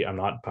Desi, I'm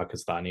not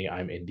Pakistani,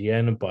 I'm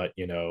Indian, but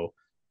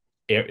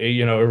it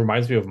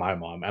reminds me of my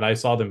mom. And I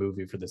saw the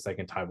movie for the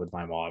second time with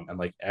my mom, and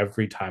like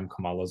every time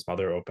Kamala's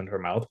mother opened her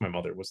mouth, my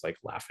mother was like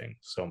laughing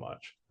so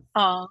much.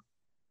 Oh,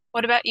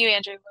 what about you,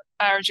 Andrew?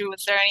 Or Drew,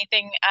 was there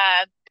anything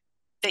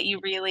that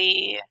you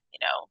really,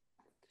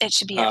 it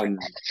should be Um,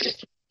 everywhere?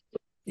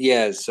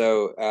 yeah,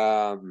 so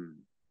I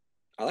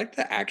like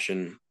the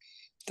action.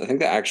 I think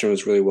the action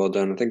was really well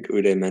done. I think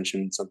Uday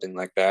mentioned something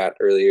like that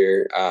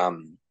earlier.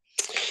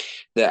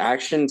 The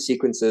action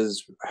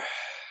sequences,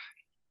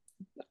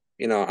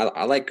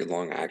 I like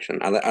long action.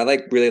 I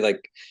like really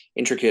like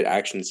intricate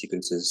action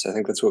sequences. I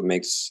think that's what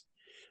makes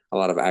a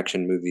lot of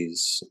action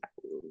movies.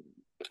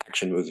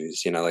 That's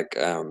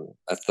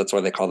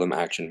why they call them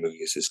action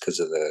movies, is because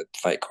of the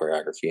fight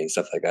choreography and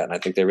stuff like that. And I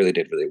think they really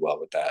did really well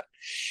with that.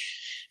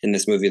 In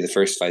this movie, the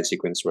first fight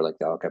sequence where like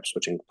they all kept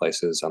switching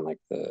places on like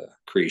the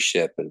Kree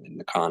ship and in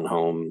the Khan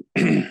home.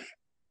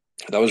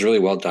 That was really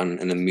well done,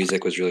 and the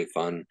music was really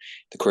fun.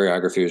 The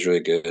choreography was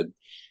really good.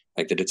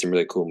 Like they did some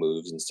really cool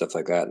moves and stuff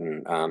like that.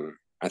 And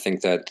I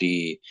think that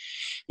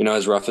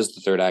as rough as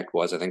the third act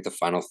was, I think the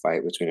final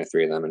fight between the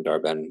three of them and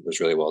Darben was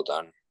really well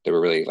done. They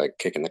were really like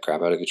kicking the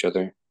crap out of each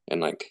other,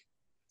 and like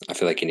I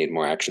feel like you need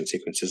more action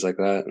sequences like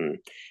that. And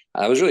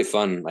that was really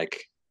fun.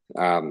 Like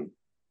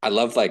I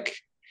love like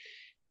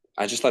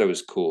I just thought it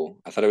was cool.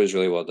 I thought it was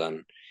really well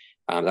done.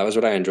 That was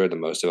what I enjoyed the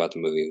most about the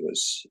movie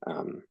was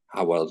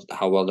how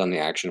well done the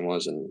action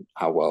was and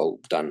how well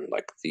done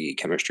like the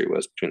chemistry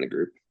was between the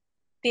group.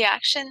 The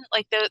action,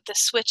 like the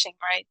switching,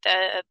 right?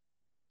 The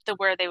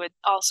where they would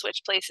all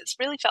switch places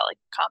really felt like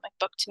a comic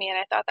book to me, and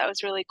I thought that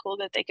was really cool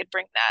that they could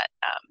bring that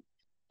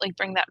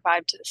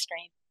vibe to the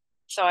screen.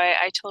 So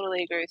I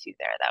totally agree with you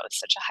there. That was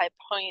such a high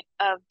point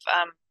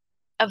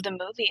of the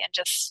movie, and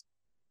just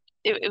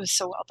it was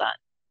so well done.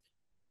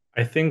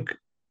 I think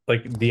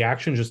like the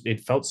action just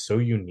it felt so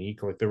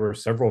unique. Like there were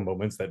several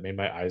moments that made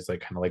my eyes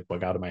like kind of like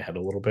bug out of my head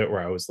a little bit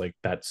where I was like,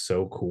 that's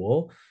so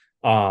cool.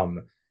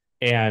 Um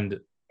and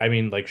I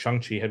mean like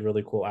Shang-Chi had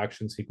really cool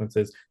action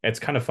sequences. It's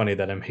kind of funny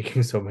that I'm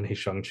making so many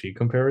Shang-Chi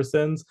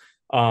comparisons.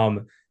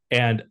 Um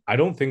and I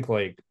don't think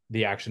like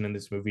the action in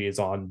this movie is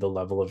on the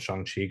level of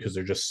Shang-Chi because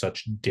they're just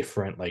such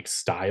different like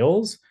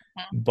styles.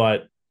 Mhm.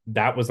 But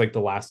that was like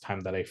the last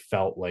time that I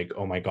felt like,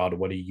 oh my God,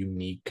 what a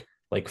unique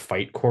like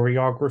fight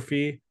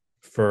choreography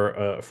for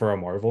a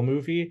Marvel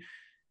movie.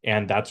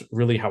 And that's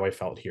really how I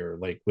felt here.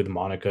 Like with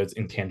Monica's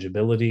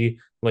intangibility,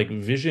 like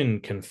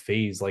Vision can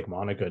phase like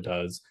Monica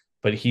does,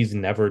 but he's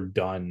never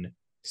done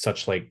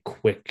such like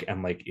quick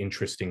and like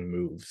interesting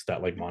moves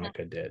that like Mhm.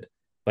 Monica did.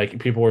 Like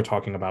people were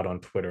talking about on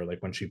Twitter,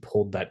 like when she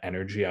pulled that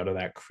energy out of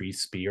that Kree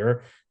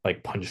spear,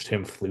 like punched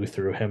him, flew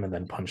through him, and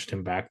then punched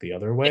him back the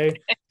other way.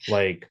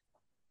 Like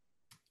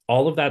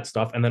all of that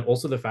stuff. And then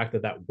also the fact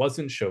that that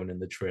wasn't shown in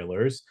the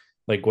trailers,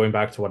 like going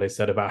back to what I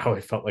said about how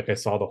I felt like I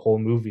saw the whole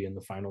movie in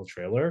the final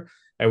trailer,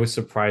 I was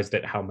surprised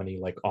at how many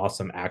like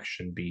awesome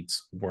action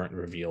beats weren't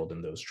revealed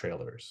in those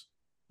trailers.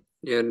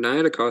 Yeah,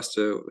 Nia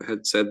DaCosta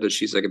had said that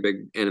she's like a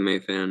big anime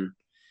fan.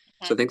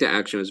 So I think the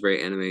action was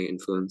very anime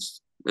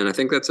influenced. And I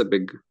think that's a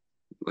big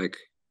like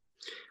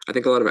I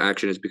think a lot of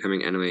action is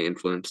becoming anime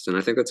influenced, and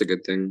I think that's a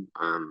good thing.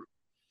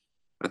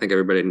 I think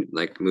everybody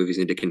like movies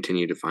need to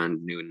continue to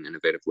find new and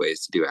innovative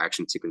ways to do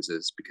action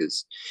sequences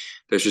because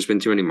there's just been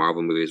too many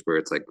Marvel movies where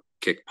it's like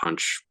kick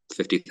punch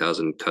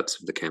 50,000 cuts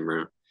of the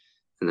camera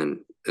and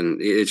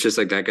it's just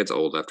like that gets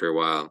old after a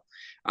while.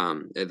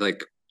 It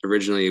like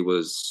originally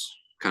was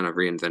kind of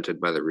reinvented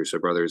by the Russo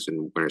brothers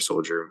in Winter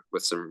Soldier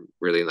with some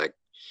really like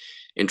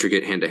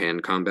intricate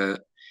hand-to-hand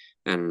combat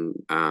and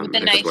With I the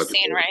think that's knife why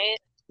scene, people right?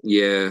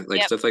 Yeah, like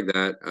Yep. stuff like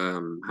that.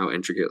 How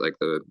intricate like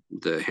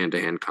the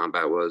hand-to-hand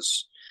combat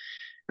was.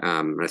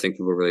 And I think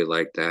people really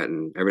liked that.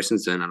 And ever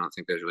since then, I don't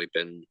think there's really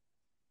been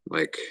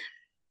like,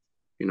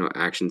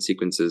 action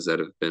sequences that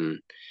have been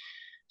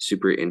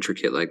super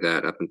intricate like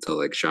that up until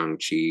like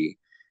Shang-Chi.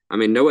 I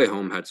mean, No Way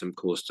Home had some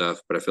cool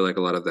stuff, but I feel like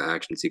a lot of the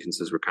action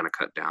sequences were kind of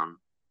cut down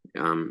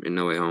in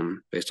No Way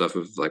Home based off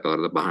of like a lot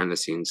of the behind the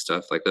scenes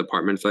stuff, like the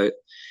apartment fight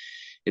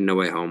in No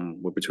Way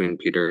Home between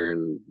Peter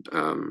and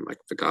like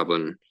the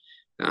Goblin.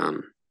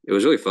 Um, it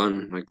was really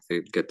fun. Like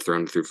they get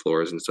thrown through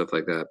floors and stuff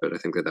like that. But I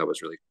think that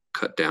was really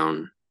cut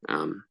down.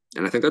 And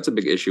I think that's a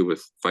big issue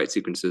with fight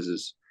sequences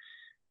is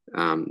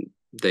um,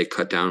 they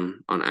cut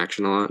down on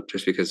action a lot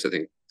just because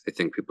they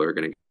think people are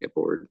going to get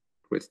bored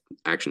with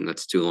action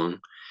that's too long.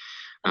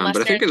 Unless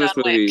But I they're think in in John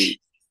this Wick.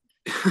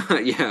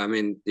 movie, yeah, I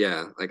mean,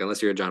 yeah, like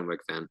unless you're a John Wick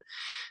fan.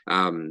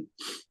 Um,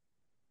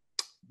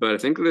 but I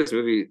think this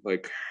movie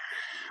like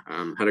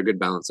had a good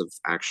balance of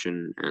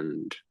action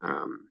and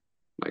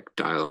like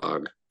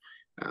dialogue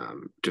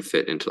to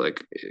fit into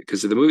like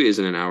because the movie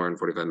isn't an hour and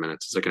 45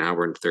 minutes, it's like an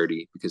hour and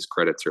 30 because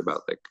credits are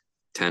about like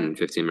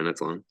 10-15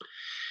 minutes long.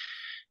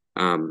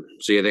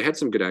 So yeah, they had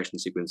some good action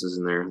sequences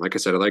in there. Like I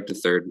said, I liked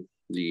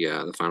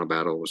the final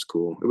battle was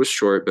cool. It was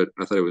short, but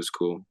I thought it was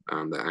cool.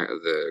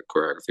 The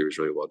choreography was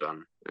really well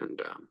done,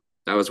 and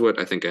that was what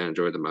I think I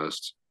enjoyed the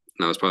most.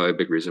 And that was probably a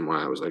big reason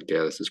why I was like,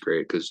 yeah, this is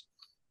great because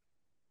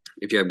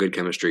if you have good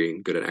chemistry,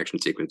 good at action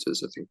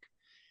sequences, I think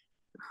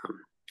um,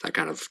 that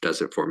kind of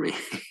does it for me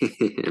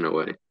in a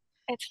way.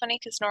 It's funny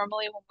because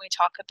normally when we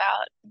talk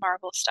about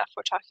Marvel stuff,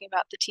 we're talking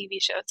about the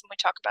TV shows and we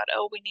talk about,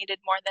 oh, we needed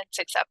more than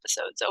 6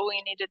 episodes. Oh,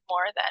 we needed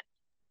more than,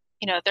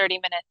 30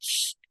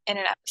 minutes in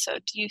an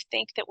episode. Do you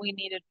think that we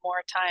needed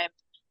more time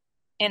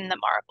in the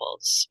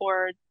Marvels?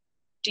 Or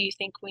do you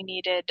think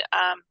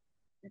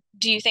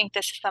do you think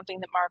this is something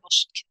that Marvel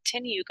should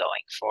continue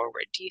going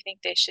forward? Do you think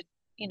they should,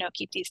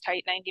 keep these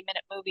tight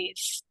 90-minute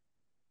movies?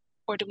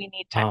 Or do we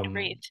need time to Um,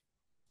 breathe?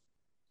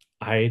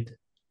 I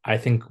I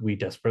think we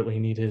desperately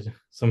needed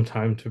some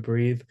time to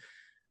breathe.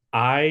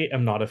 I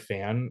am not a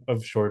fan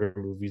of shorter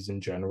movies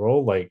in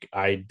general. Like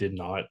I did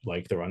not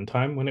like the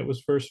runtime when it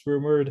was first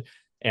rumored.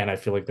 And I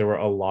feel like there were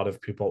a lot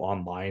of people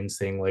online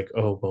saying, like,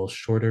 oh, well,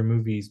 shorter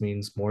movies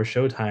means more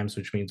showtimes,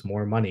 which means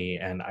more money.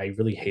 And I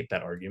really hate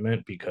that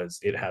argument because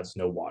it has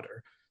no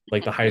water.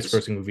 Like the highest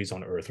Yes. grossing movies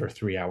on earth are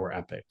 3 hour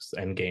epics,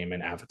 Endgame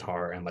and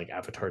Avatar and like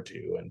Avatar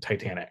 2 and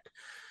Titanic.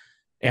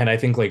 And I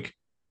think like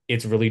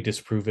it's really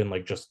disproven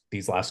like just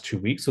these last 2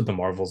 weeks with the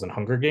Marvels and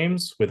Hunger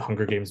Games, with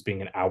Hunger Games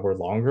being an hour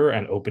longer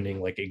and opening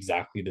like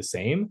exactly the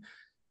same.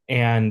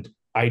 And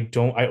I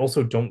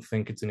also don't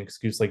think it's an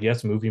excuse. Like,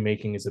 yes, movie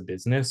making is a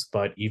business,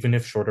 but even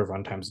if shorter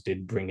runtimes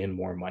did bring in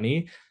more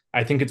money,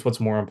 I think it's what's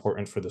more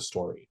important for the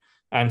story.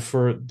 And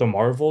for the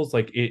Marvels,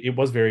 like it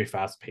was very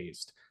fast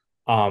paced.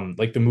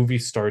 Like the movie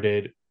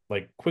started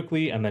like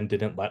quickly and then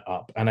didn't let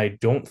up. And I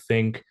don't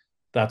think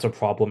that's a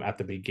problem at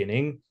the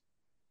beginning.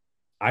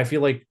 I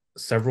feel like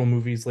several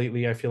movies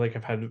lately, I feel like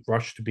have had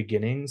rushed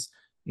beginnings,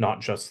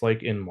 not just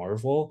like in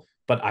Marvel,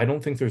 but I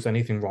don't think there's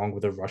anything wrong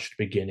with a rushed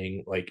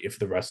beginning, like if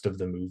the rest of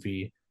the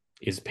movie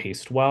is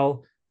paced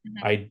well.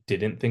 Mhm. I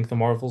didn't think the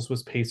Marvels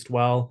was paced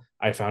well.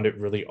 I found it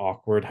really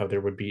awkward how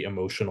there would be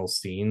emotional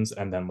scenes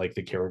and then like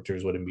the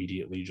characters would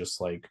immediately just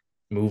like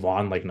move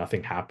on like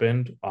nothing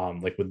happened.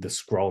 Like with the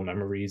Skrull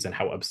memories and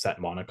how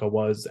upset Monica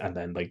was, and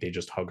then like they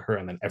just hug her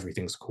and then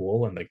everything's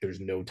cool and like there's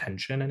no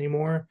tension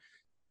anymore.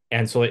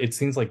 And so it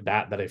seems like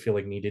that I feel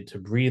like needed to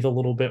breathe a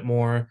little bit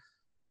more.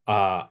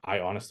 I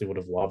honestly would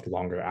have loved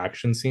longer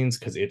action scenes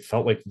because it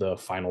felt like the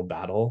final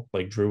battle.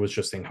 Like Drew was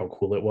just saying how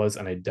cool it was,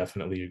 and I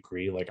definitely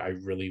agree. Like I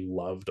really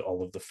loved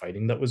all of the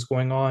fighting that was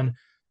going on,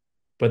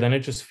 but then it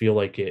just feel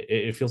like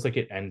it feels like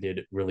it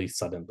ended really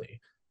suddenly,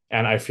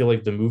 and I feel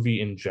like the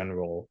movie in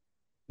general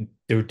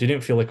there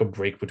didn't feel like a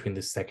break between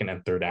the second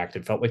and third act.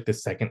 It felt like the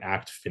second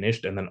act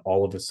finished, and then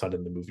all of a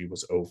sudden the movie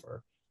was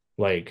over.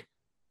 Like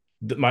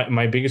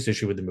my biggest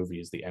issue with the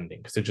movie is the ending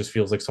because it just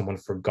feels like someone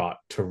forgot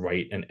to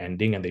write an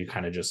ending and they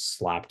kind of just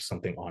slapped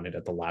something on it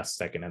at the last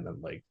second and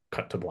then like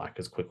cut to black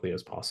as quickly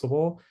as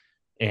possible.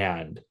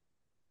 And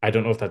I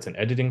don't know if that's an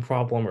editing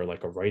problem or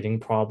like a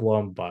writing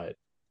problem, but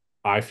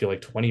I feel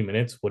like 20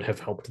 minutes would have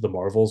helped the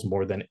Marvels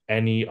more than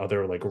any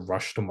other like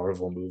rushed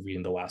Marvel movie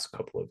in the last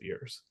couple of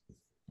years.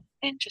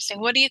 Interesting.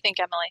 What do you think,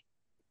 Emily?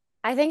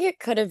 I think it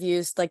could have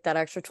used like that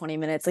extra 20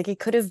 minutes. Like it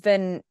could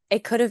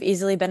have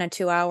easily been a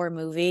 2 hour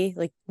movie,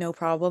 like no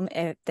problem.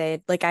 If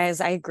they like I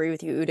agree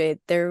with you, Uday,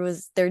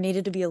 there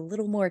needed to be a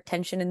little more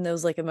tension in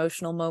those like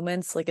emotional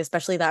moments, like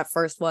especially that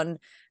first one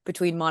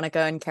between Monica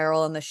and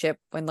Carol on the ship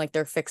when like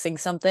they're fixing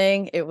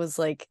something. It was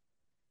like,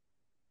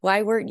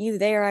 why weren't you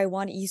there?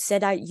 You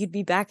said you'd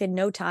be back in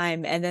no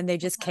time. And then they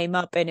just came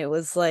up and it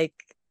was like,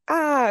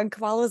 and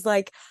Kamala's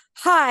like,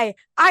 hi,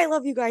 I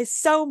love you guys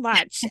so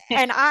much.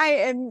 And I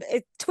am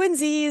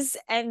twinsies.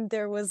 And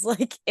there was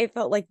like, it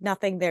felt like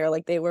nothing there.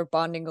 Like they were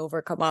bonding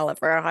over Kamala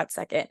for a hot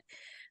second.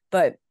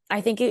 But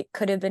I think it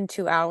could have been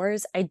 2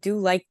 hours. I do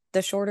like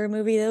the shorter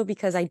movie though,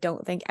 because I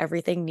don't think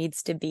everything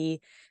needs to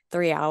be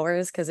 3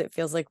 hours, because it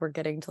feels like we're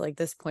getting to like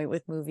this point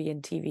with movie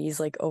and TVs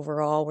like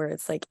overall where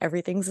it's like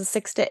everything's a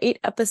 6 to 8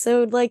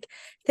 episode like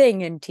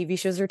thing, and TV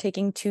shows are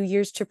taking 2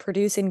 years to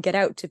produce and get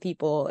out to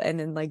people, and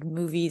then like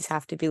movies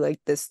have to be like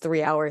this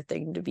 3 hour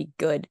thing to be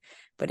good.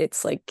 But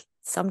it's like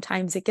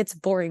sometimes it gets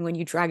boring when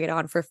you drag it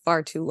on for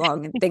far too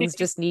long and things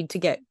just need to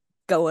get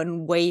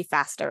going way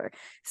faster.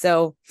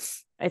 So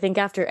I think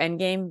after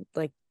Endgame,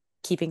 like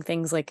keeping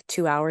things like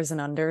 2 hours and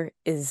under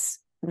is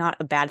not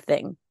a bad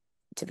thing,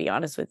 to be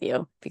honest with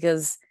you,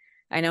 because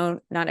I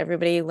know not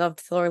everybody loved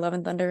Thor Love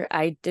and Thunder.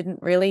 I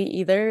didn't really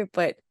either,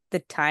 but the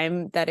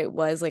time that it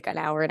was like an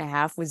hour and a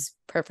half was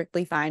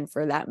perfectly fine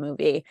for that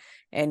movie.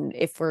 And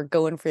if we're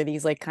going for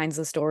these like kinds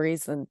of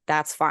stories, then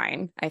that's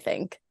fine, I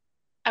think.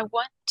 I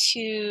want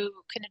to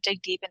kind of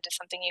dig deep into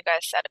something you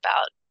guys said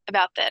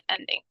about that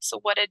ending. So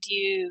what did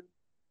you,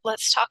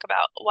 let's talk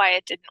about why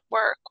it didn't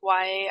work,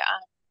 why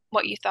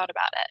what you thought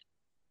about it.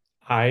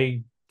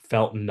 I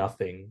felt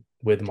nothing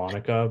with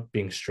Monica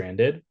being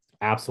stranded.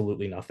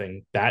 Absolutely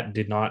nothing. That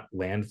did not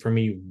land for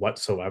me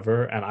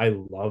whatsoever. And I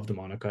loved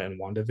Monica in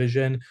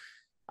WandaVision.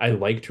 I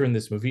liked her in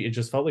this movie. It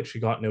just felt like she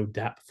got no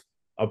depth.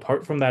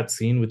 Apart from that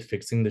scene with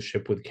fixing the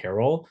ship with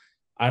Carol,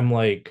 I'm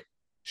like,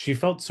 she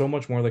felt so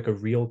much more like a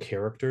real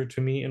character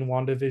to me in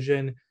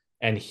WandaVision.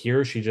 And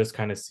here she just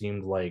kind of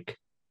seemed like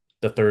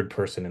the third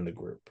person in the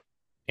group.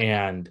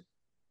 And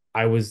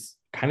I was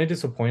kind of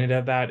disappointed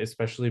at that,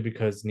 especially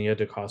because Nia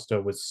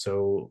DaCosta was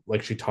so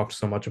like she talked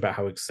so much about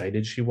how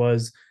excited she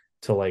was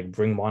to like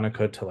bring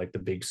Monica to like the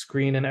big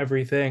screen and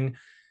everything.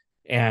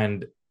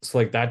 And so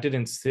like that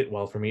didn't sit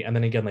well for me. And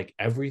then again, like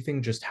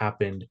everything just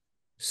happened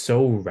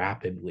so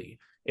rapidly.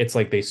 It's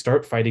like they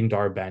start fighting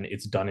Darben,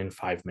 it's done in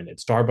 5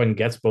 minutes. Darben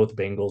gets both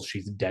bangles,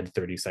 she's dead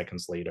 30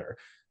 seconds later.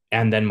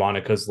 And then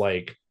Monica's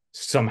like,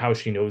 somehow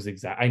she knows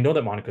exactly. I know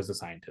that Monica's a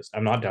scientist.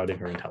 I'm not doubting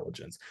her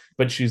intelligence,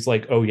 but she's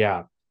like, oh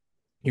yeah,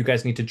 you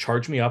guys need to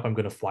charge me up. I'm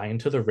going to fly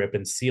into the rip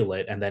and seal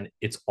it. And then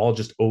it's all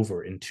just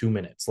over in 2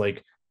 minutes.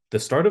 Like the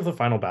start of the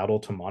final battle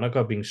to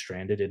Monica being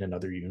stranded in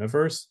another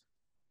universe.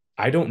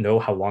 I don't know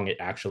how long it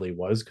actually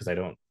was because I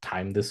don't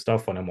time this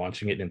stuff when I'm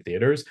watching it in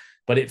theaters,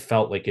 but it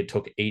felt like it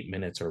took 8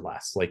 minutes or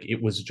less. Like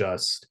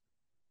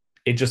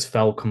it just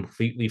fell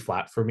completely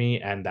flat for me.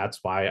 And that's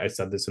why I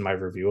said this in my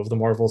review of the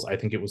Marvels. I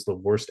think it was the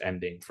worst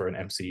ending for an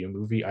MCU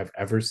movie I've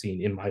ever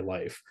seen in my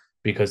life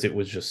because it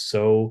was just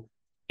so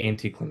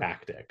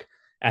anticlimactic.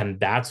 And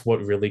that's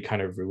what really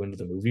kind of ruined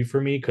the movie for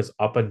me. Because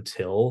up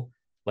until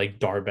like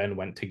Darben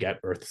went to get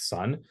Earth's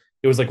son,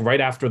 it was like right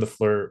after the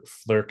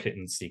Fleur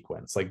kitten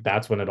sequence. Like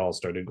that's when it all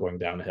started going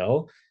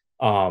downhill.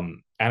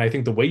 And I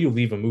think the way you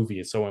leave a movie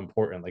is so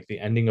important. Like the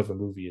ending of a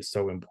movie is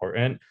so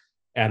important,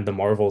 and the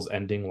Marvels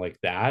ending like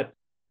that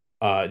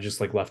just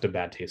like left a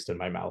bad taste in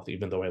my mouth,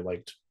 even though I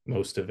liked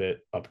most of it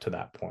up to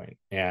that point.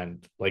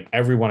 And like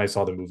everyone I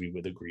saw the movie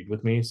with agreed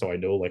with me, so I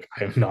know like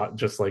I'm not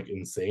just like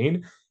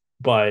insane,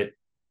 but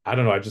I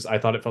don't know. I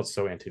thought it felt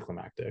so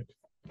anticlimactic.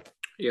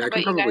 Yeah, What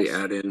I can about you probably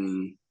guys? add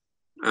in.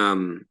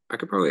 I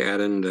could probably add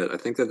in that I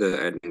think that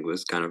the ending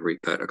was kind of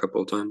recut a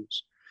couple of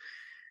times.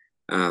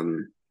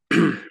 Um,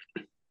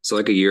 so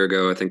like a year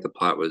ago, I think the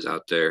plot was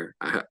out there.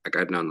 Like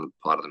I'd known the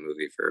plot of the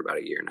movie for about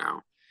a year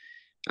now.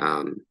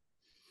 Um,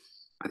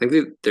 I think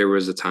that there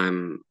was a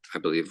time, I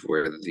believe,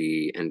 where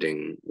the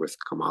ending with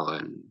Kamala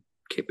and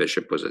Kate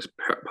Bishop was a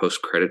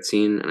post-credit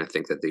scene, and I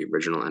think that the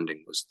original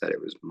ending was that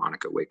it was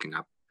Monica waking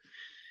up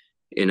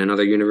in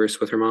another universe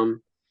with her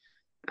mom,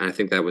 and I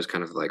think that was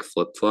kind of like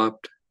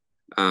flip-flopped.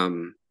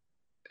 Um,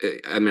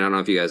 I mean, I don't know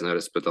if you guys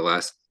noticed, but the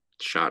last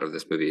shot of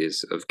this movie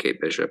is of Kate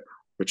Bishop,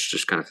 which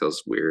just kind of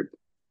feels weird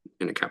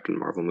in a Captain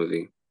Marvel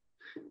movie.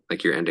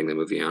 Like you're ending the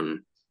movie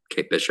on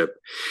Kate Bishop.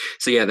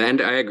 So yeah, the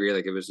end. I agree.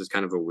 Like it was just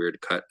kind of a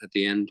weird cut at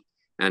the end,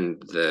 and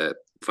the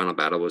final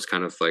battle was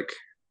kind of like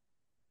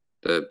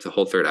the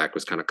whole third act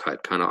was kind of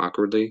cut kind of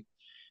awkwardly.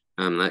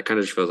 That kind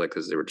of just feels like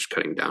because they were just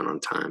cutting down on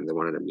time. They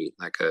wanted to meet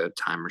like a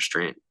time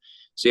restraint.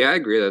 So yeah, I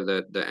agree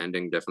that the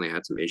ending definitely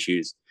had some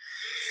issues,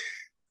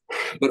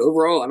 but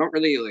overall, I don't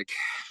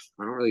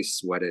really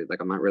sweat it.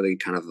 Like I'm not really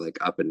kind of like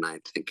up at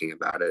night thinking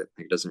about it.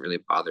 Like, it doesn't really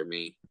bother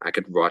me. I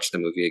could watch the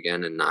movie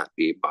again and not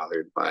be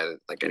bothered by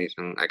like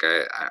anything. Like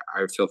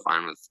I feel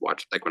fine with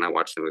watch. Like when I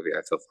watch the movie,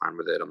 I feel fine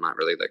with it. I'm not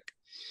really like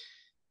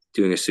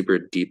doing a super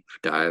deep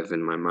dive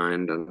in my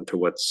mind onto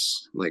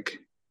what's like,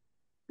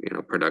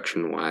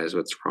 production wise,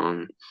 what's wrong.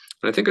 And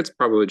I think it's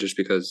probably just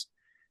because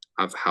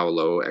of how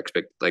low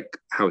like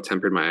how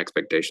tempered my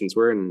expectations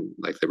were, and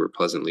like they were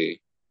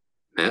pleasantly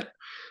met.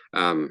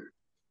 Um,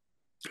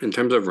 in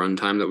terms of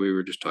runtime that we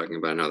were just talking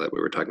about, I know that we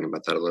were talking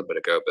about that a little bit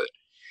ago, but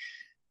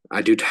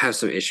I do have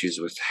some issues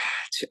with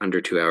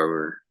under 2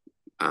 hour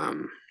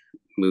um,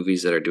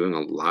 movies that are doing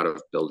a lot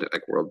of building,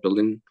 like world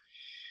building.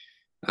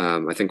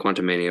 I think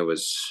Quantumania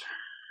was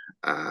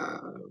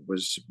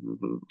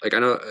like I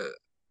know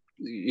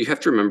you have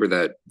to remember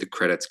that the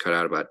credits cut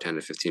out about 10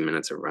 to 15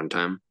 minutes of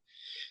runtime.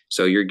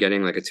 So you're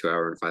getting like a 2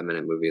 hour and 5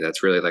 minute movie.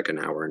 That's really like an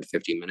hour and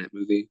 50 minute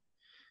movie.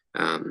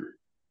 And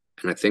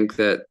I think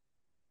that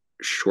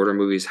shorter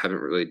movies haven't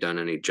really done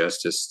any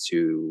justice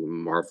to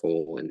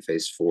Marvel in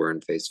Phase 4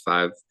 and Phase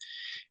 5.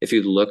 If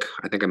you look,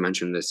 I think I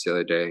mentioned this the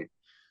other day,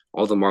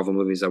 all the Marvel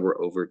movies that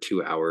were over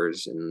 2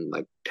 hours and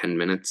like 10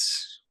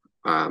 minutes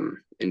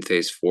in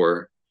Phase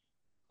 4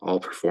 all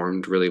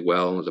performed really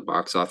well at the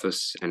box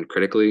office and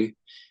critically.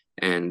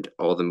 And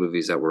all the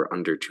movies that were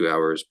under 2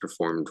 hours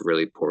performed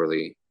really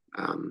poorly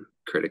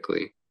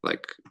critically,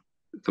 like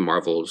the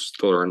Marvels,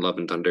 Thor and Love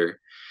and Thunder,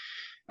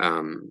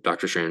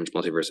 Doctor Strange,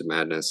 Multiverse of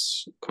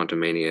Madness,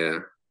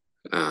 Quantumania.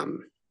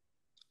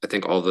 I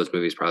think all of those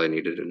movies probably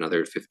needed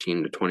another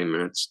 15 to 20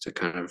 minutes to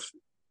kind of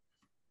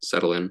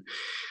settle in.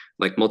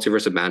 Like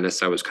Multiverse of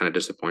Madness, I was kind of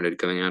disappointed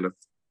going out of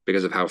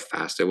because of how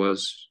fast it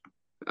was.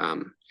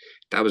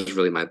 That was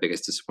really my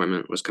biggest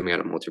disappointment, was coming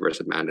out of Multiverse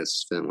of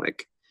Madness, feeling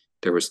like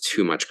there was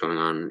too much going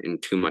on in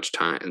too much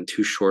time and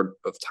too short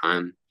of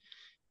time.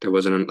 There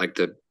wasn't like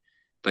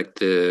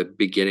the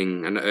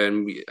beginning, and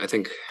I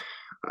think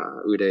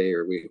Uday,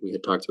 or we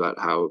had talked about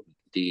how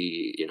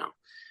the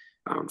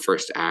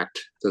first act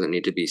doesn't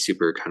need to be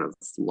super kind of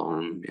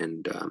long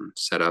and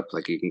set up.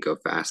 Like you can go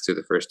fast through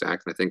the first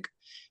act. And I think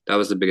that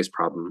was the biggest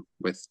problem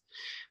with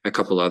a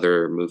couple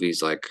other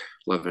movies like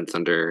Love and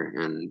Thunder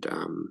and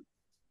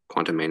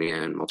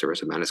Quantumania and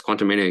Multiverse of Madness.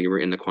 Quantumania, you were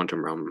in the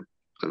quantum realm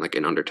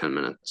in under 10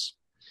 minutes.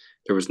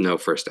 There was no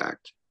first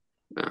act,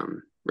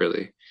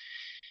 really.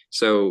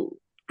 So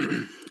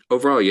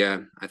overall,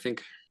 yeah, I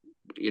think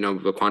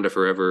Wakanda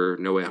Forever,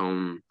 No Way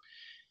Home.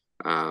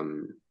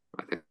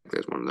 I think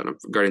there's one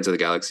that Guardians of the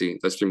Galaxy.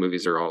 Those three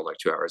movies are all like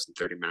 2 hours and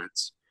 30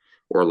 minutes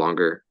or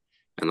longer,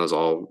 and those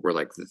all were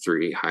like the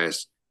three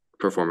highest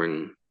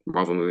performing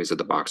Marvel movies at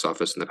the box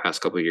office in the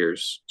past couple of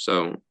years.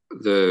 So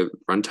the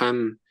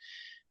runtime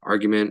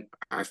argument,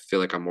 I feel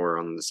like I'm more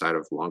on the side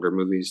of longer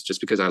movies,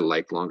 just because I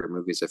like longer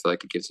movies. I feel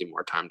like it gives you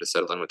more time to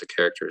settle in with the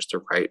characters,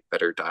 to write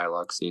better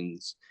dialogue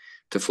scenes,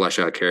 to flesh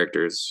out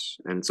characters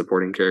and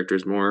supporting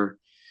characters more.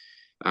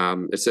 I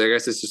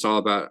guess it's just all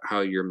about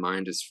how your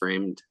mind is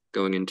framed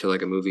going into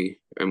like a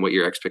movie and what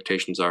your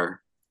expectations are.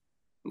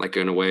 Like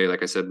in a way,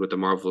 like I said, with the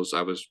Marvels,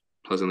 I was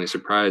pleasantly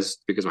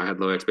surprised because I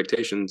had low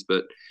expectations,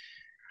 but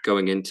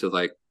going into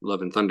like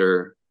Love and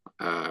Thunder,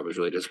 I was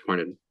really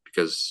disappointed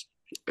because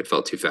it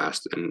felt too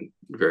fast and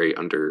very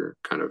under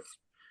kind of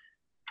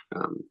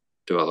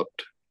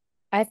developed.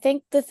 I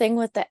think the thing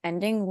with the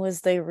ending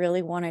was they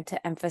really wanted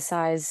to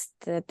emphasize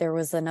that there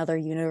was another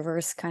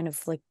universe kind of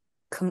like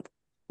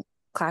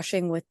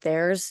clashing with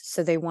theirs.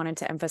 So they wanted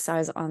to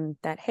emphasize on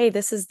that, hey,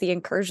 this is the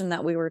incursion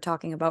that we were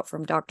talking about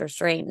from Doctor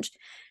Strange.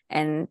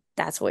 And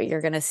that's what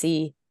you're going to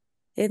see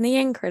in the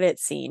end credit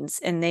scenes.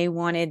 And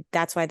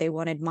that's why they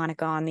wanted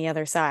Monica on the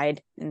other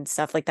side and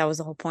stuff. Like that was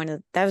the whole point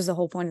of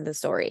the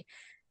story,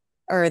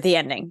 or the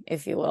ending,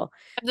 if you will.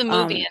 Of the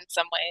movie in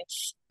some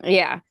ways.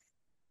 Yeah.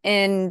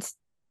 And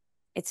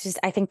it's just,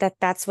 I think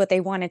that's what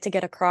they wanted to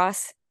get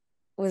across,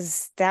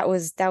 was what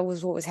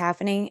was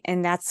happening.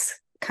 And that's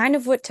kind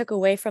of what took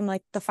away from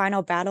like the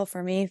final battle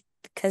for me,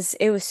 because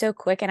it was so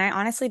quick. And I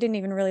honestly didn't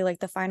even really like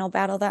the final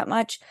battle that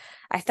much.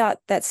 I thought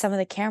that some of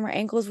the camera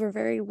angles were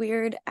very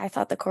weird. I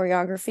thought the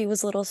choreography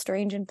was a little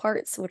strange in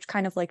parts, which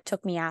kind of like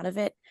took me out of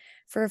it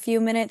for a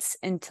few minutes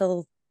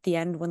until the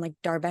end when like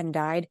Dar-Benn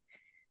died.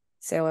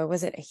 So I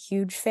wasn't a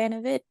huge fan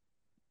of it,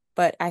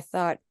 but I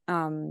thought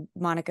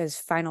Monica's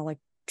final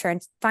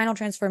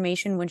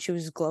transformation when she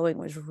was glowing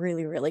was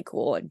really, really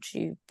cool, and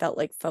she felt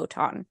like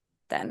Photon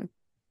then.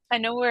 I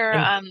know we're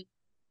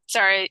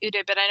sorry,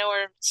 Uday, but I know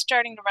we're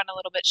starting to run a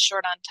little bit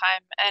short on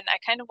time, and I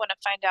kind of want to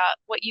find out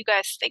what you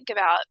guys think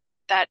about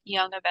that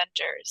Young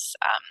Avengers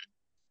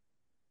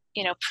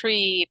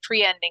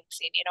pre-ending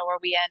scene, where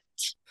we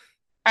end.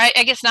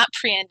 I guess not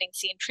pre-ending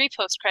scene,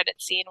 pre-post credit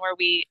scene where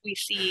we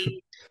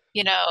see,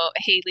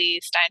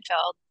 Haley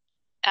Steinfeld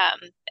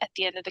at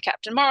the end of the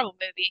Captain Marvel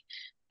movie,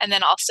 and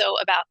then also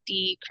about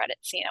the credit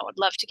scene. I would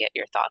love to get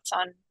your thoughts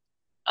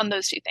on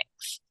those two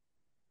things.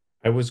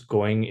 I was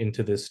going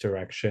into this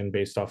direction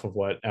based off of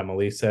what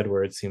Emily said,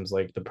 where it seems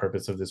like the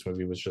purpose of this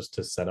movie was just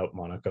to set up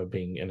Monica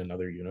being in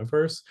another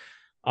universe.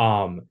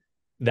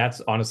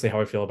 That's honestly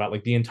how I feel about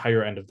like the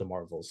entire end of the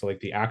Marvels. So like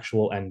the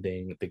actual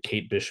ending, the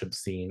Kate Bishop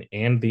scene,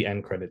 and the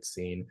end credit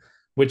scene,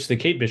 which the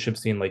Kate Bishop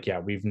scene, like, yeah,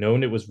 we've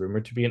known it was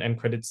rumored to be an end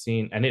credit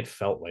scene, and it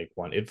felt like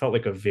one. It felt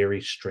like a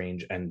very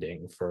strange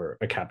ending for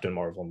a Captain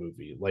Marvel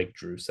movie, like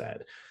Drew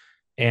said.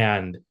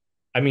 And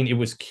I mean, it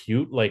was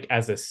cute. Like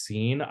as a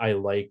scene, I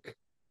like,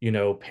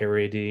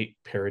 parodying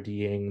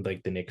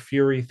like the Nick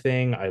Fury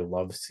thing. I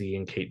love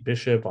seeing Kate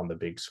Bishop on the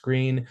big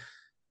screen,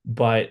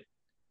 but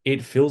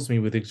it fills me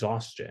with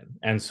exhaustion.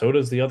 And so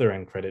does the other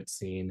end credit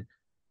scene.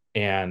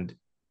 And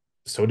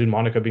so did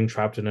Monica being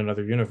trapped in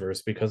another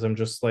universe, because I'm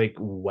just like,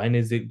 when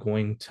is it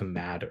going to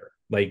matter?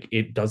 Like,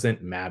 it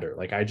doesn't matter.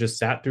 Like, I just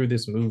sat through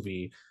this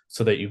movie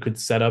so that you could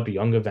set up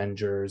Young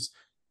Avengers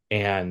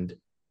and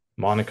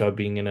Monica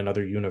being in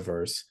another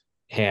universe,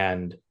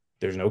 and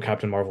there's no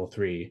Captain Marvel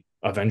 3.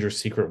 Avengers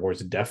Secret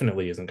Wars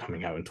definitely isn't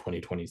coming out in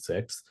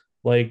 2026.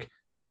 Like,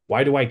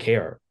 why do I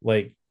care?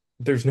 Like,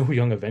 there's no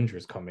Young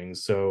Avengers coming,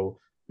 so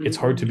it's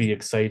hard to be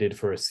excited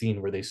for a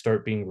scene where they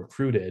start being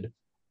recruited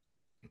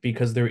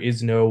because there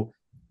is no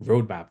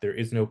roadmap, there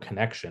is no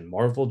connection.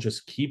 Marvel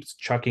just keeps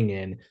chucking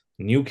in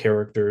new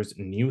characters,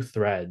 new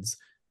threads,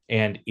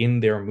 and in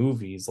their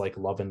movies like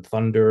Love and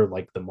Thunder,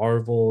 like the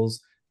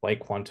Marvels,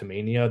 like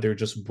Quantumania, they're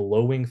just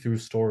blowing through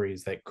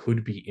stories that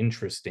could be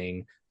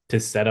interesting to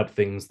set up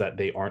things that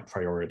they aren't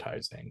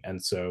prioritizing.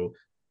 And so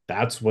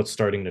that's what's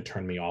starting to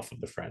turn me off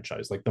of the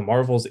franchise. Like the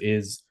Marvels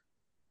is,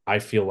 I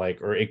feel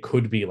like, or it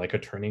could be like a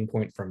turning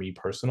point for me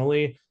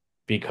personally,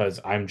 because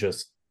I'm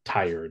just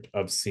tired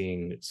of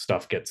seeing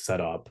stuff get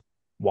set up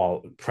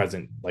while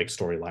present like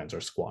storylines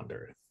are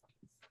squandered.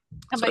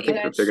 How So I about you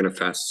think guys? they're going to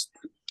fast.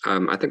 I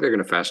think they're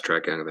going to fast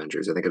track Young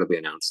Avengers. I think it'll be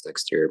announced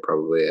next year,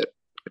 probably at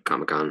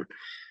Comic Con.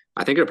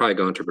 I think it'll probably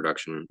go into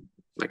production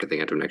like at the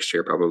end of next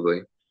year,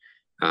 probably.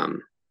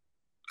 Um,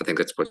 I think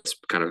that's what's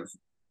kind of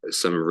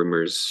some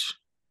rumors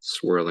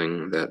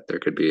swirling that there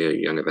could be a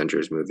Young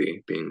Avengers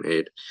movie being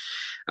made.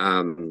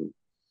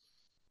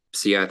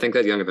 So yeah, I think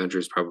that Young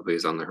Avengers probably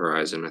is on the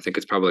horizon. I think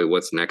it's probably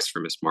what's next for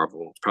Miss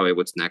Marvel. It's probably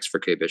what's next for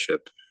Kate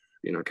Bishop,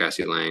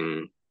 Cassie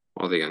Lang,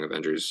 all the Young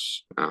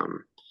Avengers.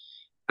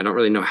 I don't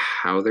really know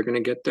how they're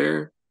going to get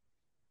there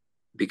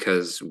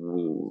because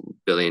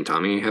Billy and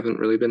Tommy haven't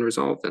really been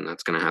resolved, and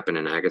that's going to happen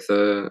in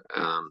Agatha.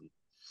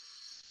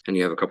 And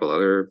you have a couple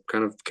other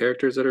kind of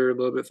characters that are a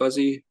little bit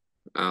fuzzy,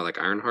 like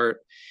Ironheart.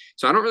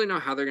 So I don't really know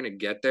how they're going to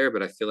get there,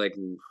 but I feel like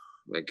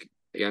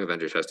Young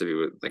Avengers has to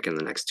be like in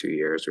the next 2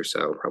 years or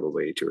so,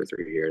 probably 2 or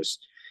 3 years.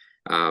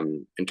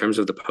 In terms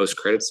of the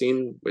post-credit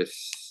scene with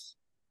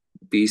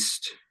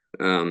Beast,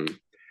 I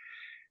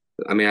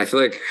feel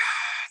like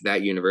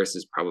that universe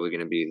is probably going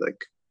to be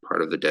like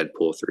part of the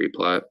Deadpool 3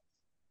 plot.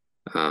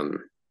 I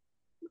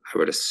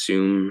would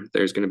assume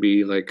there's going to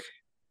be like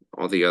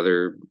all the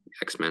other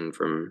X-Men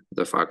from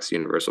the Fox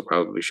universe will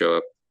probably show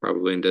up,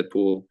 probably in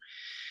Deadpool.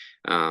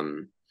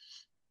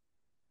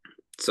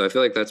 So I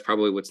feel like that's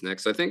probably what's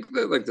next. I think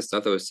that like the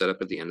stuff that was set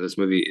up at the end of this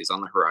movie is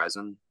on the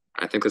horizon.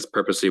 I think that's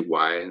purposely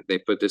why they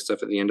put this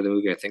stuff at the end of the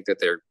movie. I think that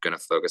they're going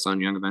to focus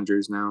on Young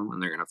Avengers now,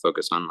 and they're going to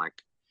focus on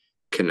like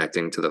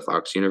connecting to the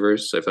Fox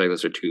universe. So I feel like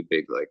those are two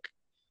big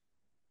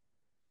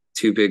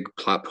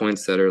plot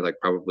points that are like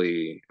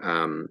probably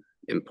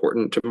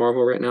important to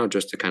Marvel right now,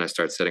 just to kind of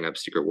start setting up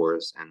Secret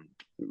Wars and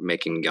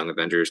making Young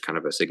Avengers kind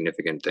of a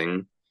significant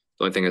thing.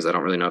 The only thing is I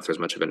don't really know if there's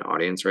much of an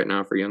audience right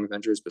now for Young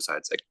Avengers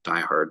besides like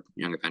diehard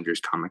Young Avengers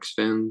comics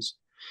fans.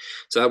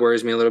 So that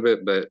worries me a little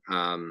bit, but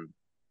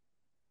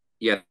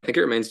yeah, I think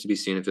it remains to be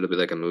seen if it'll be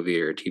like a movie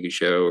or a TV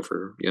show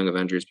for Young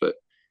Avengers, but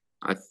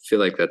I feel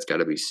like that's got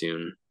to be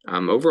soon.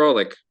 Overall,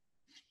 like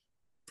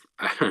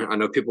I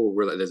know people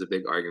were like, there's a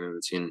big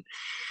argument between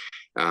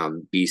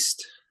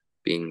Beast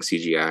being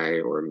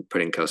CGI or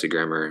putting Kelsey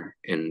Grammer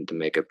in the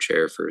makeup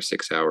chair for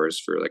 6 hours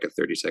for like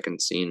a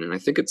 30-second scene. And I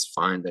think it's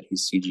fine that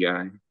he's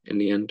CGI in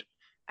the end.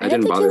 I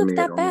didn't think he bother looked me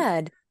that at all.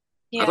 bad.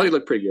 I thought he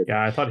looked pretty good.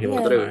 Yeah, I thought he Yeah.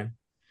 looked fine.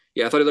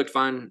 Yeah, I thought he looked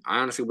fine. I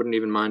honestly wouldn't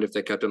even mind if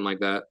they kept him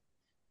like that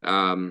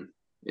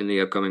in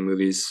the upcoming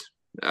movies.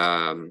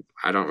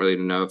 I don't really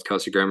know if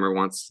Kelsey Grammer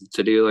wants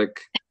to do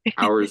like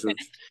hours of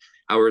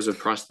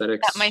prosthetics.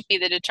 That might be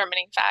the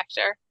determining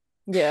factor.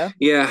 Yeah.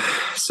 Yeah.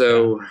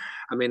 So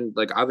I mean,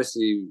 like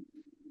obviously,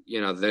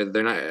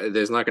 they're not.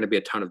 There's not going to be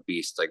a ton of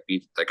Beast.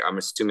 Like I'm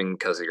assuming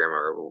Kelsey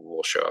Grammer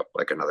will show up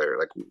like another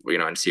like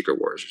in Secret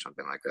Wars or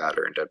something like that,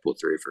 or in Deadpool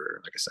 3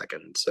 for like a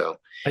second. So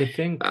I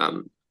think.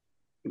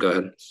 Go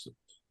ahead.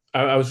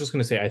 I was just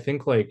gonna say, I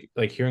think like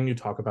hearing you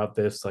talk about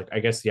this, like I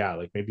guess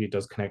like maybe it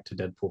does connect to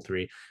Deadpool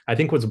 3. I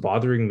think what's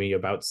bothering me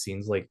about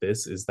scenes like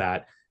this is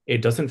that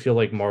it doesn't feel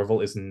like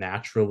Marvel is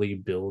naturally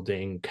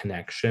building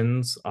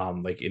connections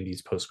like in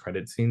these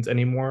post-credit scenes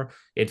anymore.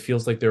 It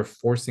feels like they're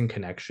forcing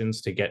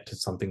connections to get to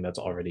something that's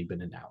already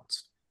been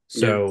announced.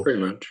 So yeah, pretty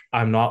much.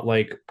 I'm not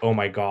like, oh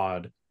my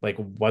God, like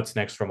what's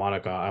next for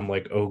Monica? I'm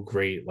like, oh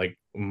great, like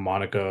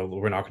Monica,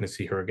 we're not going to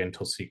see her again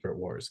until Secret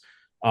Wars.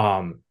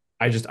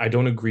 I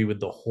don't agree with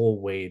the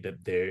whole way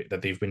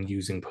that they've been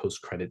using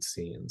post-credit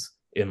scenes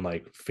in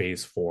like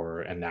phase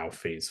 4 and now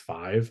phase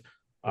 5.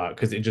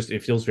 Because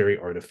it feels very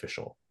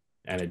artificial,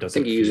 and it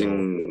doesn't. I think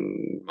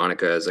using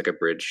Monica as like a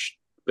bridge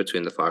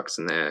between the Fox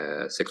and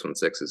the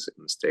 616 is a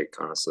mistake,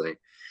 honestly.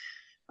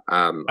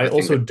 I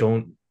also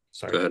don't.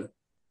 Sorry, go ahead.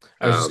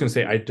 I was just gonna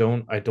say I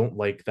don't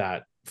like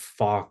that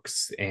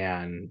Fox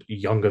and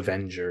Young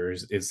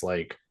Avengers is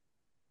like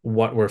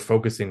what we're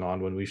focusing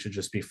on when we should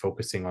just be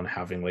focusing on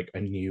having like a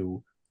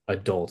new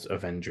adult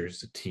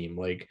Avengers team.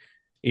 Like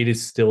it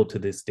is still to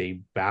this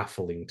day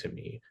baffling to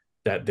me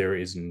that there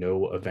is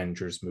no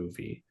Avengers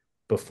movie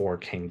before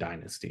Kang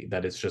Dynasty.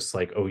 That is just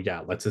like, oh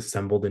yeah, let's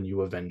assemble the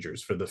new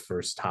Avengers for the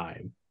first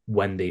time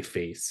when they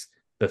face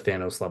the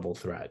Thanos level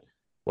threat.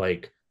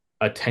 Like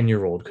a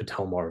 10-year-old could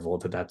tell Marvel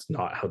that that's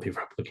not how they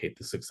replicate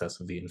the success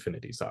of the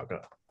Infinity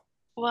Saga.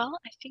 Well,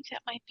 I think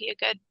that might be a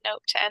good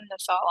note to end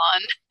this all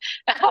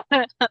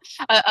on.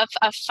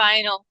 a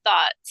final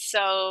thought.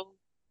 So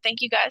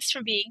thank you guys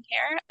for being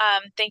here.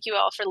 Thank you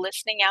all for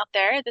listening out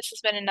there. This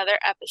has been another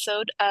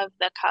episode of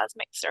The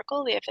Cosmic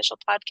Circle, the official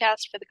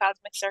podcast for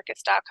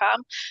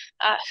thecosmiccircus.com.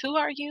 Who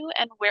are you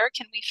and where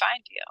can we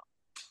find you?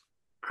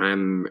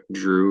 I'm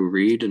Drew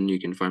Reed, and you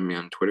can find me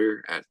on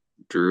Twitter at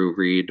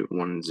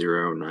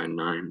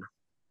DrewReed1099.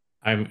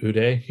 I'm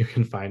Uday. You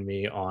can find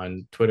me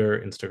on Twitter,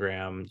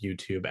 Instagram,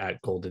 YouTube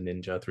at Golden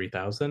Ninja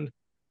 3000.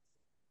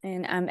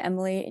 And I'm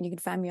Emily, and you can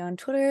find me on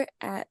Twitter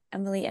at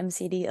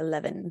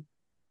EmilyMCD11.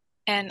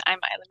 And I'm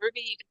Isla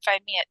Ruby. You can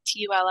find me at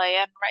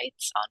TULIN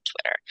Rights on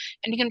Twitter.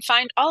 And you can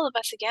find all of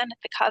us again at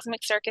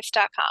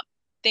thecosmiccircus.com.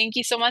 Thank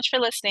you so much for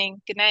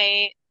listening. Good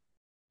night.